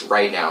world peace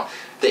right now.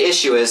 The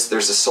issue is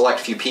there's a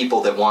select few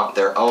people that want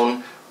their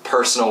own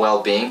personal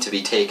well-being to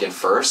be taken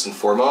first and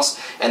foremost,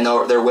 and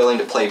they're willing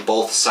to play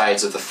both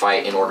sides of the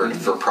fight in order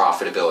for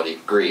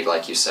profitability, greed,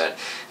 like you said.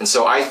 And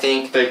so I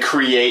think they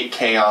create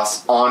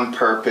chaos on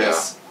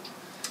purpose.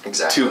 Yeah,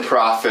 exactly. To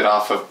profit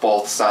off of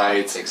both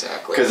sides.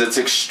 Exactly. Because it's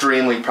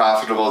extremely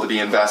profitable to be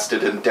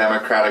invested in the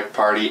Democratic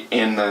Party,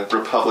 in the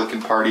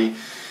Republican Party.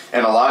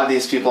 And a lot of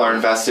these people are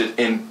invested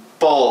in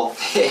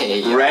both,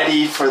 yeah.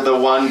 Ready for the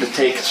one to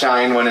take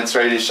shine when it's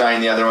ready to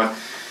shine the other one.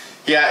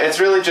 Yeah, it's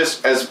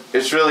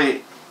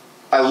really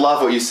I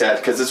love what you said,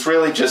 because it's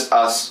really just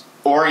us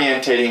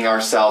orientating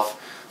ourselves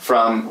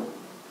from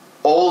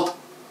old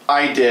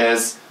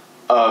ideas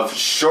of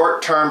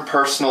short-term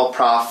personal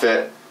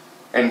profit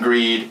and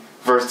greed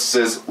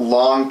versus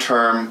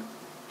long-term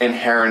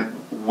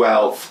inherent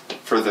wealth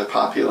for the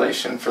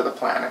population, for the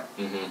planet.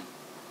 Mm-hmm.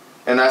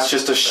 And that's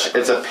just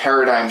it's a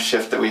paradigm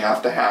shift that we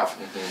have to have.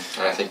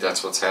 Mm-hmm. And I think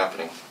that's what's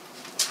happening.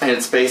 And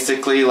it's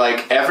basically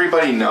like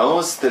everybody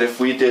knows that if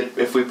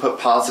we put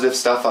positive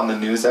stuff on the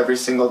news every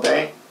single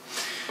day,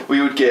 we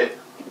would get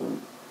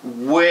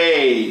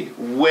way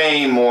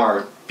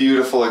more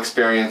beautiful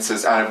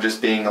experiences out of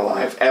just being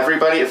alive.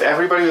 If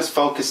everybody was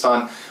focused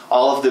on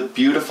all of the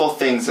beautiful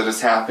things that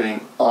is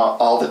happening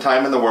all the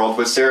time in the world,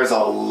 which there is a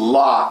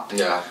lot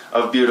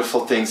of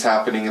beautiful things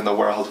happening in the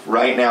world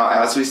right now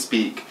as we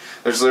speak.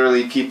 There's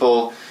literally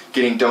people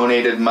getting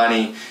donated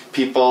money.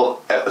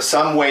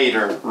 Some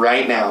waiter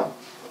right now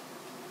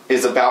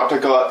is about to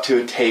go up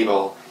to a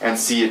table and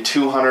see a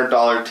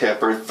 $200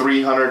 tip or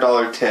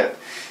 $300 tip,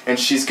 and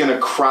she's going to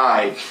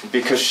cry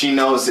because she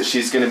knows that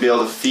she's going to be able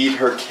to feed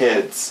her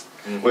kids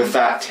with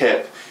that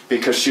tip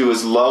because she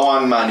was low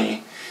on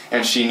money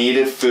and she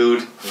needed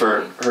food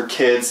for her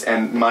kids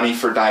and money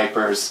for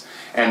diapers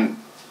and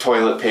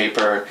toilet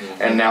paper,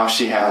 and now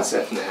she has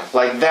it. Yeah.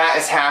 Like, that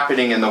is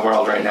happening in the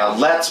world right now.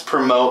 Let's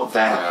promote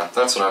that. Yeah,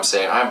 that's what I'm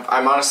saying.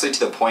 I'm honestly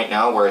to the point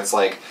now where it's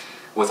like,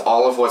 with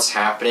all of what's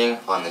happening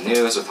on the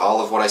news, with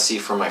all of what I see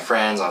from my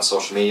friends on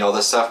social media, all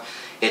this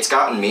stuff, it's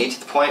gotten me to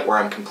the point where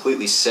I'm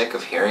completely sick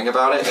of hearing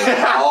about it,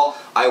 and all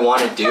I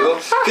want to do,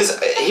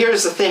 because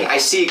here's the thing, I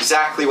see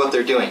exactly what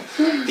they're doing.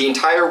 The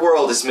entire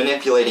world is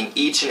manipulating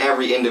each and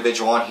every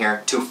individual on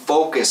here to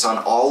focus on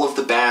all of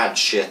the bad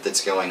shit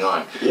that's going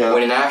on. Yeah.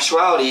 When in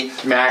actuality,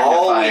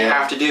 all we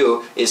have to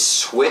do is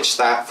switch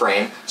that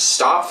frame,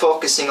 stop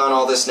focusing on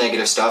all this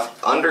negative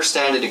stuff,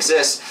 understand it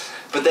exists,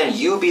 but then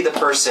you be the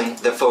person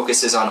that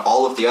focuses on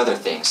all of the other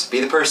things. Be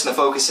the person that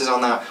focuses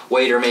on that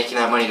waiter making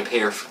that money to pay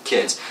her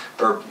kids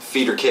or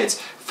feed her kids.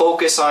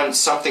 Focus on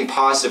something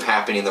positive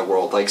happening in the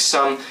world, like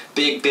some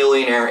big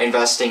billionaire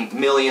investing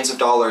millions of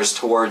dollars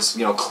towards,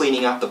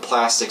 cleaning up the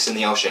plastics in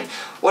the ocean.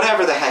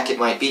 Whatever the heck it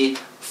might be,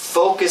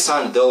 focus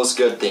on those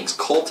good things.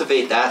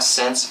 Cultivate that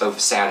sense of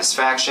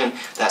satisfaction,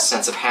 that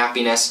sense of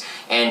happiness,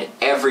 and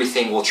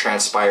everything will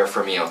transpire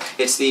from you.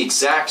 It's the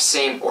exact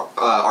same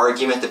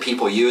argument that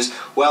people use.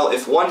 Well,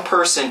 if one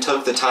person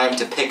took the time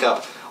to pick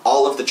up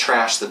all of the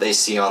trash that they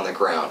see on the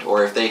ground,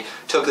 or if they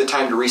took the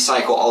time to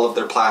recycle all of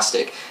their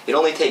plastic, it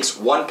only takes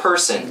one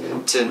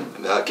person to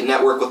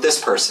network with this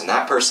person.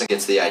 That person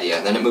gets the idea,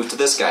 and then it moved to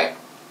this guy.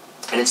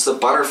 And it's the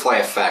butterfly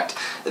effect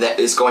that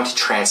is going to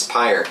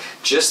transpire,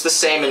 just the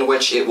same in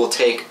which it will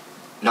take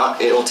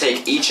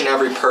each and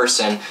every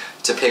person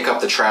to pick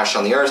up the trash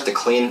on the earth, to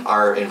clean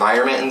our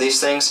environment and these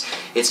things.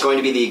 It's going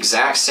to be the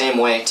exact same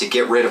way to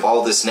get rid of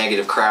all this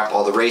negative crap,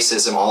 all the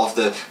racism, all of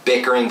the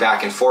bickering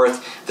back and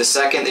forth. The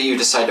second that you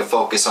decide to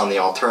focus on the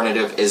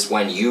alternative is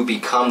when you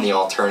become the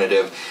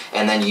alternative,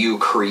 and then you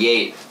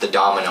create the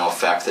domino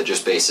effect that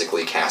just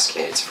basically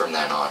cascades from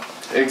then on.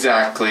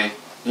 Exactly.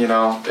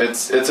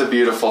 It's a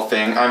beautiful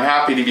thing. I'm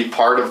happy to be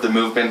part of the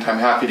movement. I'm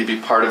happy to be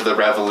part of the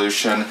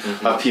revolution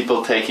of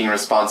people taking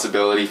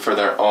responsibility for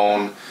their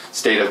own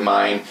state of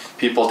mind,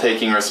 people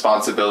taking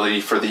responsibility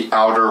for the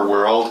outer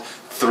world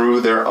through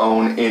their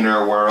own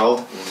inner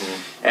world.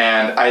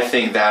 And I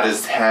think that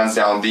is hands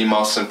down the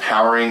most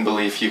empowering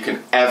belief you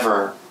can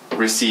ever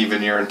receive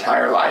in your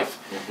entire life.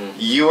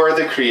 You are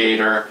the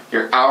creator.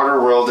 Your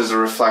outer world is a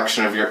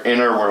reflection of your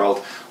inner world.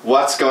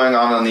 What's going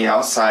on the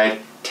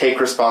outside,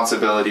 take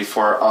responsibility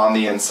for it on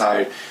the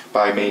inside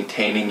by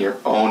maintaining your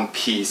own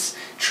peace,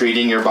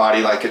 treating your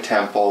body like a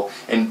temple,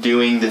 and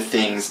doing the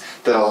things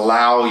that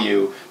allow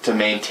you to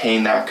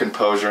maintain that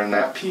composure and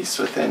that peace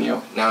within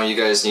you. Now you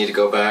guys need to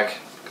go back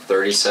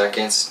 30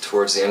 seconds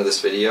towards the end of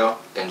this video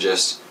and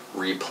just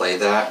replay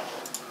that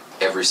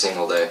every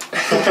single day.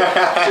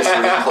 Just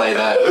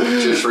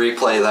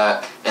replay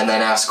that, and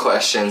then ask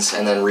questions,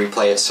 and then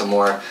replay it some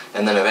more,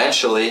 and then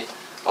eventually,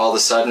 all of a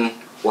sudden,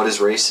 what is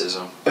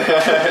racism?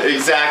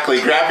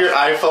 Exactly. Grab your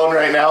iPhone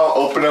right now,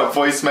 open up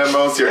voice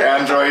memos, your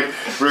Android,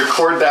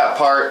 record that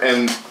part,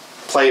 and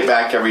play it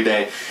back every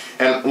day.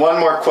 And one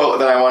more quote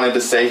that I wanted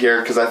to say here,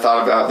 because I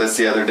thought about this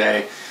the other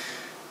day.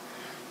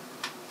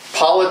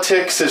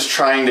 Politics is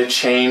trying to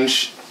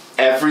change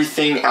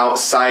everything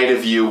outside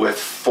of you with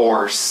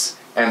force,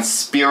 and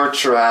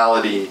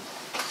spirituality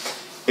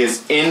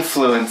is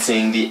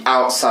influencing the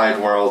outside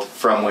world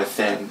from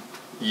within.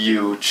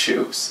 You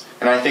choose.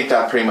 And I think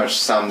that pretty much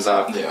sums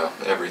up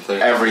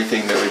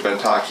everything that we've been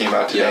talking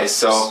about today. Yes.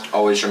 So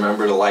always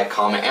remember to like,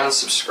 comment, and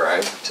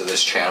subscribe to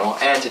this channel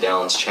and to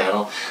Dallin's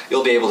channel.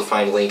 You'll be able to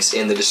find links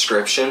in the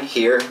description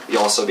here.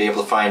 You'll also be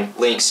able to find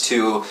links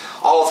to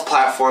all of the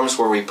platforms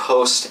where we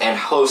post and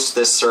host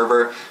this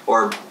server,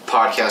 or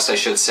podcast I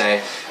should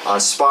say, on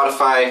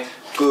Spotify,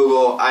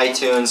 Google,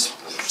 iTunes,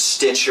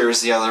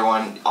 Stitcher's the other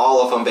one,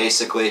 all of them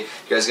basically.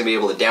 You guys are going to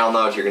be able to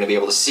download. You're going to be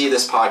able to see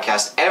this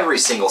podcast every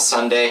single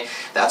Sunday.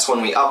 That's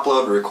when we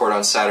upload. We record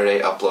on Saturday,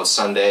 upload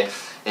Sunday.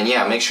 And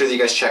yeah, make sure that you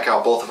guys check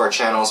out both of our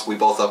channels. We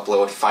both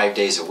upload 5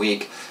 days a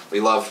week.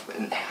 We love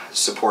and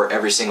support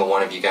every single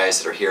one of you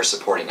guys that are here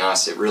supporting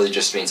us. It really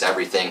just means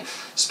everything.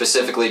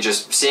 Specifically,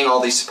 just seeing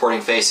all these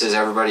supporting faces,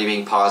 everybody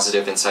being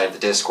positive inside the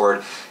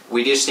Discord.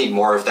 We just need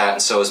more of that,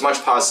 and so as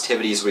much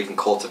positivity as we can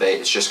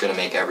cultivate, it's just going to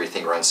make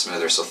everything run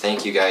smoother. So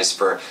thank you guys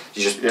for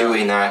just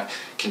doing that,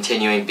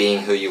 continuing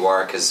being who you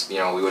are, because we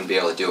wouldn't be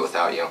able to do it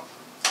without you.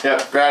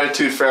 Yep,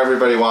 gratitude for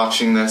everybody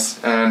watching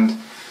this,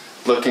 and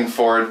looking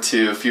forward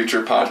to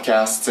future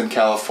podcasts in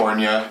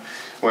California,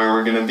 where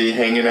we're going to be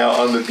hanging out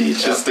on the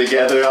beaches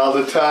together all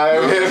the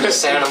time.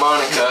 Santa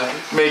Monica.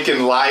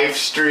 Making live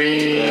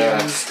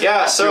streams.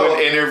 Yeah, so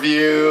doing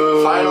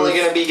interviews. Finally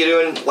going to be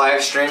doing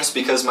live streams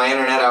because my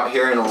internet out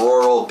here in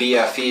rural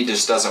BFE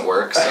just doesn't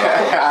work. So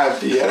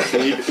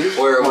BFE.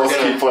 Most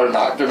people are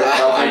not going to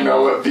probably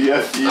know what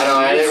BFE is. I know,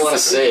 I didn't want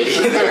to say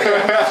it either.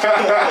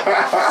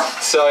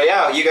 So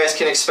yeah, you guys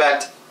can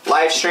expect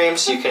live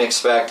streams, you can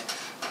expect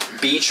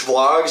beach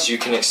vlogs, you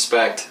can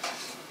expect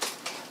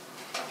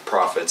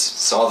profits.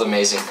 It's all the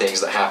amazing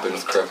things that happen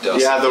with crypto.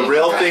 Yeah, the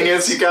real thing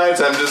is, you guys,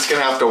 I'm just going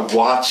to have to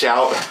watch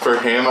out for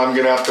him. I'm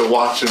going to have to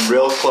watch him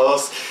real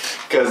close,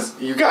 because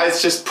you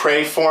guys just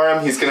pray for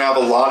him. He's going to have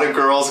a lot of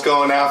girls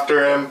going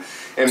after him,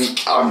 and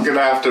I'm going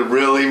to have to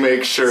really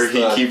make sure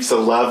he keeps a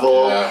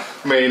level,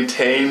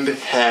 maintained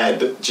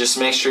head. Just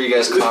make sure you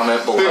guys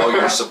comment below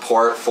your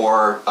support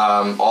for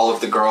all of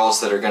the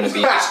girls that are going to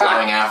be just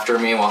going after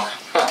me while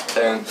I'm out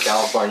there in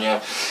California.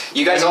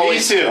 You guys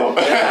always... Me too.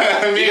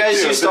 Yeah, me you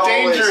guys too. just the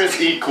always, danger is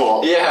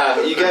equal.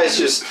 Yeah, you guys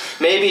just...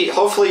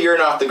 Hopefully you're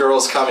not the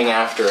girls coming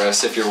after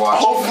us if you're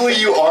watching. Hopefully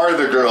you are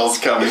the girls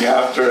coming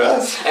after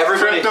us.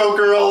 Everybody... Crypto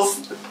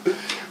girls...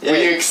 Yeah.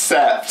 We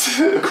accept.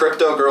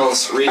 Crypto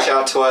girls, reach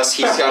out to us.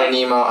 He's got an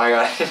email. I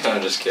got.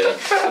 I'm just kidding.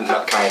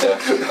 Not kinda.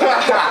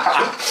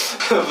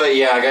 But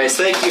yeah, guys,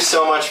 thank you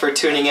so much for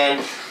tuning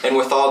in. And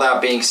with all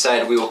that being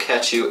said, we will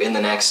catch you in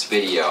the next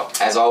video.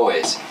 As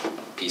always,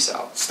 peace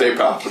out. Stay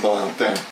profitable out there.